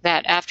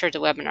that after the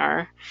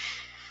webinar.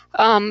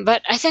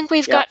 But I think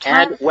we've got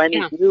time. And when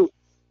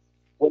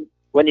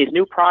these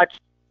new projects,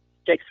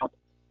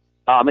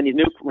 when these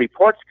new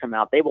reports come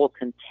out, they will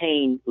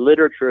contain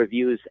literature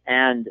reviews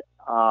and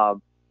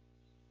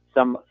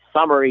some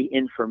summary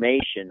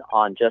information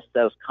on just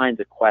those kinds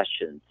of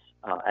questions.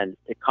 And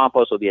the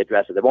compost will be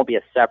addressed. There won't be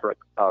a separate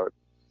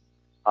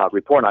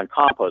report on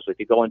compost. If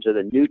you go into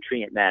the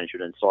nutrient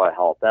management and soil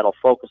health, that'll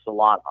focus a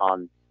lot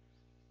on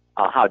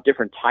how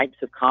different types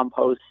of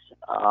composts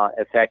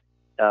affect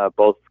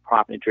both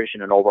crop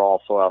nutrition and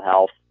overall soil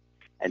health,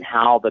 and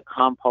how the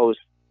compost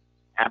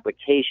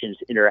applications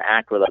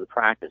interact with other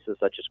practices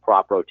such as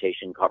crop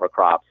rotation, cover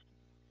crops,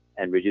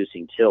 and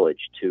reducing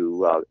tillage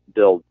to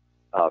build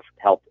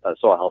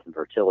soil health and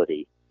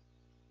fertility.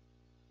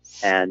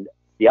 And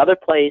the other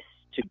place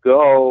to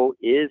go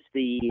is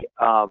the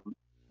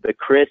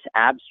CRIS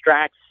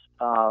abstracts.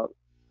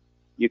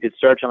 You could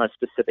search on a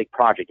specific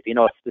project. If you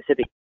know a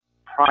specific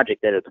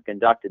project that is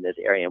conducted in this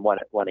area and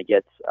when it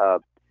gets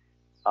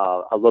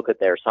a look at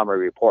their summary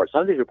reports.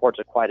 Some of these reports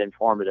are quite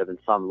informative and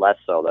some less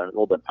so. They're a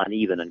little bit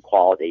uneven in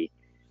quality.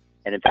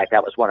 And in fact,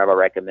 that was one of our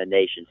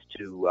recommendations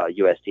to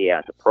USDA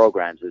on the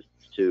programs, is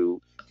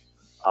to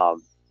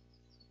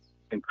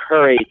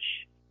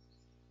encourage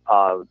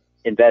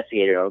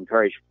investigators or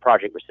encourage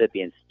project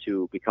recipients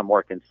to become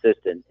more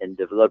consistent in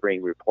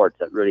delivering reports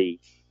that really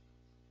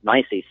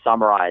nicely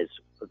summarize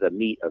the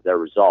meat of their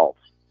results.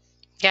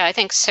 Yeah, I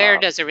think SARE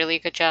does a really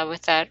good job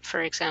with that,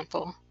 for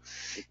example.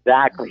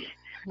 Exactly.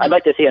 I'd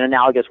like to see an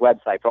analogous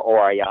website for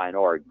OREI and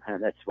org,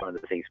 and that's one of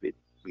the things we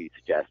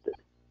suggested.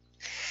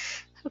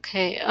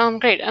 Okay,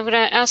 great. I'm going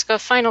to ask a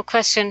final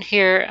question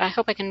here. I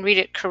hope I can read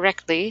it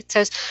correctly. It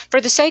says, for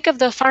the sake of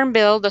the Farm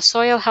Bill, the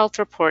Soil Health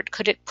Report,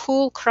 could it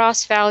pool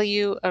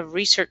cross-value of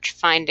research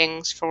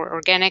findings for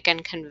organic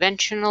and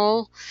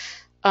conventional,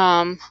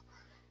 the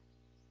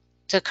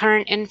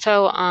current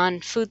info on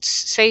food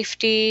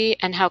safety,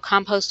 and how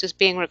compost is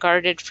being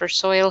regarded for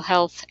soil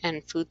health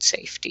and food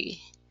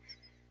safety?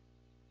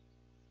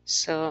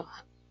 So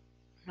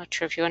I'm not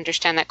sure if you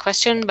understand that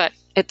question, but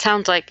it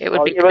sounds like it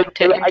would be great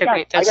to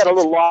integrate those. I got a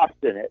little lost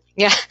in it.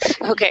 Yeah.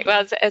 Okay.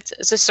 Well, it's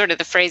just sort of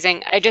the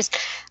phrasing. I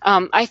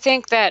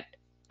think that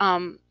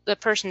the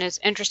person is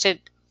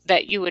interested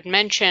that you would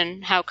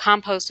mention how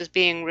compost is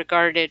being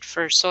regarded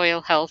for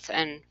soil health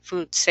and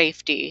food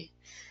safety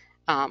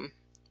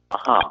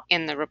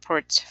in the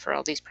reports for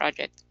all these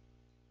projects.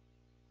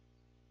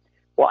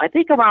 Well, I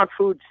think around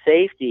food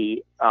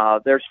safety,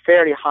 there's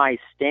fairly high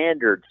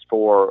standards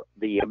for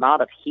the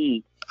amount of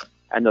heat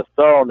and the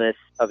thoroughness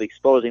of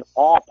exposing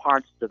all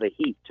parts of the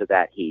heat to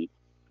that heat.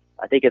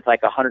 I think it's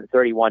like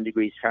 131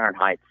 degrees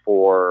Fahrenheit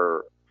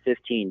for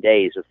 15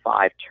 days with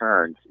 5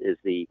 turns is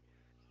the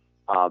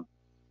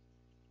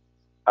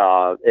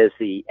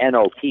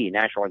NOP,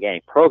 National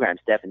Organic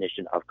Program's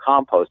definition of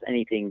compost.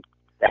 Anything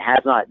that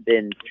has not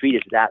been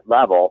treated to that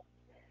level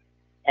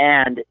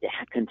and it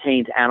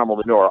contains animal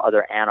manure,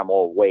 other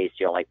animal waste,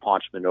 like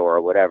paunch manure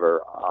or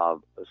whatever,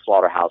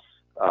 slaughterhouse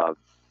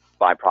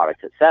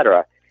byproducts,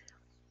 etc.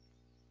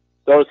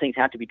 Those things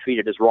have to be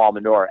treated as raw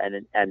manure,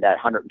 and that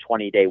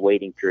 120-day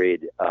waiting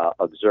period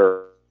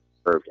observed.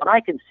 And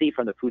I can see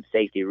from the food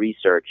safety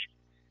research,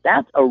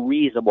 that's a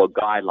reasonable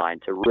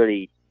guideline to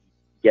really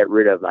get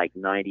rid of like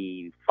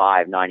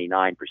 95,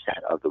 99%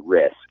 of the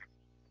risk.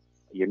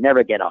 You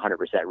never get 100%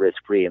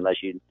 risk-free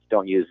unless you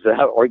don't use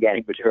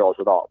organic materials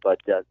at all. But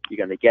you're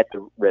going to get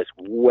the risk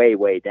way,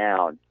 way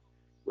down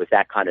with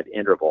that kind of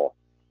interval.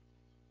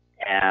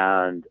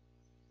 And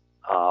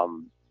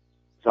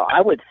so I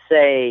would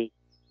say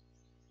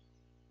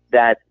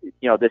that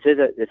this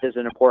is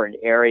an important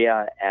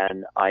area,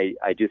 and I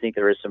do think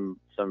there is some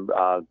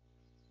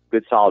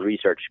good solid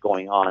research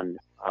going on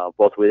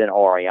both within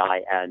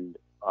OREI and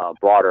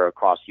broader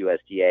across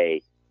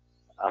USDA.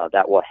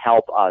 That will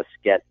help us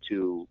get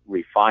to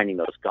refining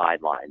those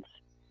guidelines.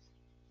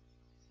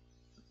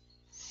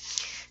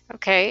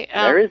 Okay.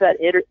 There is that.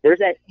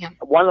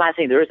 One last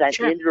thing. There is that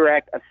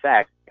indirect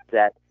effect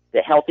that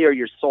the healthier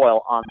your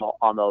soil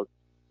on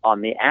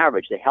the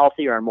average, the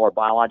healthier and more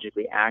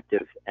biologically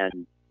active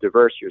and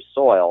diverse your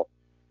soil,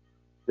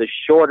 the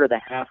shorter the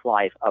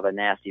half-life of a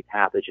nasty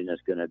pathogen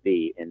is going to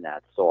be in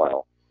that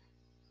soil.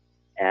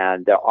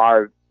 And there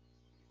are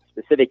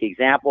specific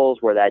examples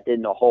where that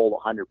didn't hold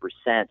 100%,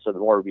 so the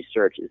more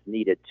research is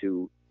needed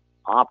to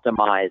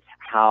optimize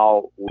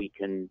how we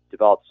can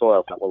develop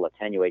soils that will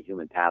attenuate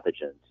human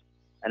pathogens.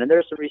 And then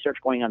there's some research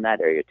going on in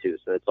that area too,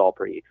 so it's all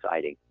pretty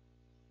exciting,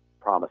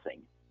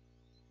 promising.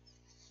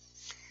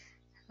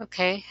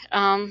 Okay.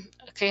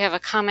 Okay, I have a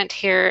comment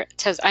here.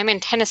 It says, I'm in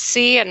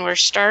Tennessee and we're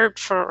starved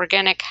for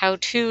organic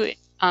how-to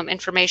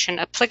information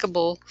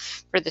applicable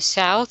for the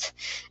South.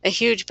 A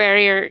huge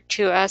barrier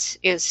to us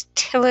is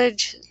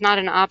tillage, not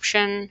an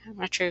option. I'm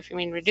not sure if you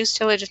mean reduced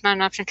tillage is not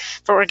an option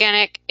for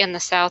organic in the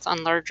South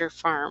on larger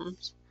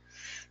farms.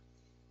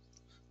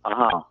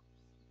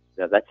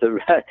 Yeah, that's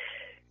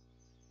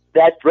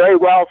very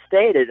well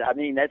stated. I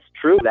mean, that's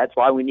true. That's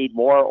why we need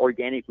more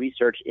organic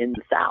research in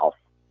the South.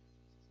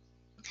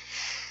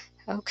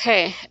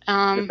 Okay.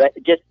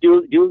 Just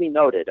duly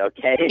noted,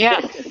 okay? Yeah.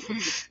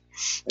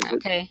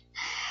 Okay.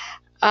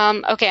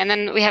 Okay, and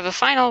then we have a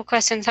final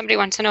question. Somebody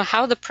wants to know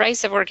how the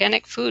price of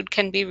organic food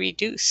can be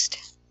reduced.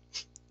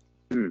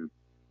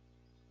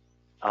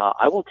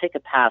 I will take a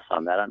pass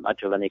on that. I'm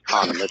much of an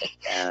economist,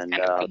 and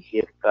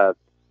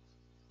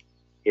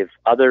if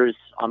others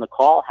on the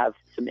call have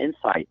some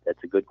insight,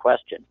 that's a good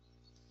question.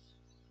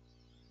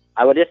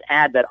 I would just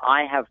add that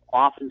I have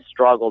often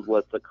struggled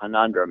with the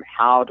conundrum: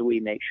 how do we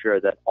make sure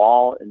that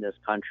all in this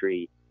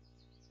country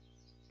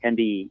can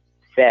be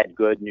fed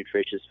good,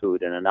 nutritious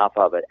food, and enough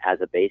of it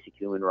as a basic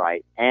human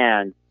right,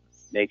 and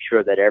make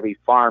sure that every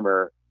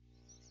farmer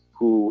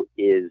who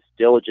is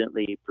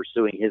diligently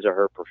pursuing his or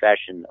her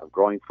profession of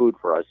growing food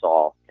for us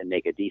all can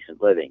make a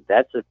decent living?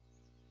 That's a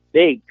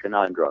big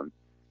conundrum,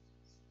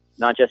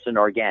 not just in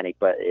organic,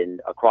 but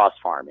across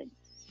farming.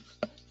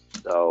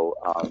 So,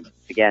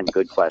 again,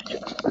 good question.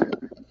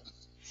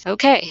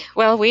 Okay,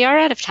 well, we are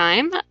out of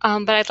time,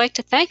 but I'd like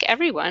to thank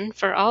everyone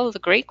for all of the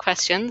great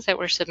questions that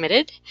were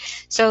submitted.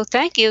 So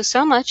thank you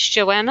so much,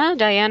 Joanna,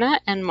 Diana,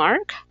 and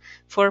Mark,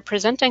 for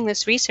presenting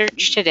this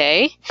research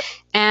today.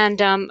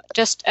 And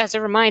just as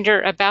a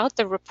reminder about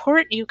the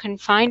report, you can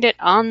find it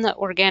on the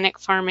Organic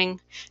Farming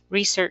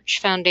Research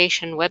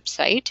Foundation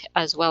website,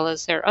 as well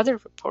as their other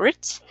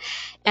reports.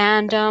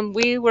 And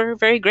we were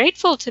very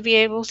grateful to be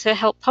able to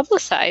help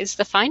publicize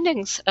the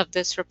findings of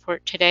this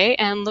report today,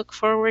 and look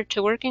forward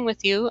to working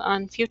with you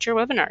on future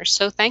webinars.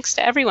 So thanks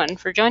to everyone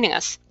for joining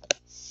us.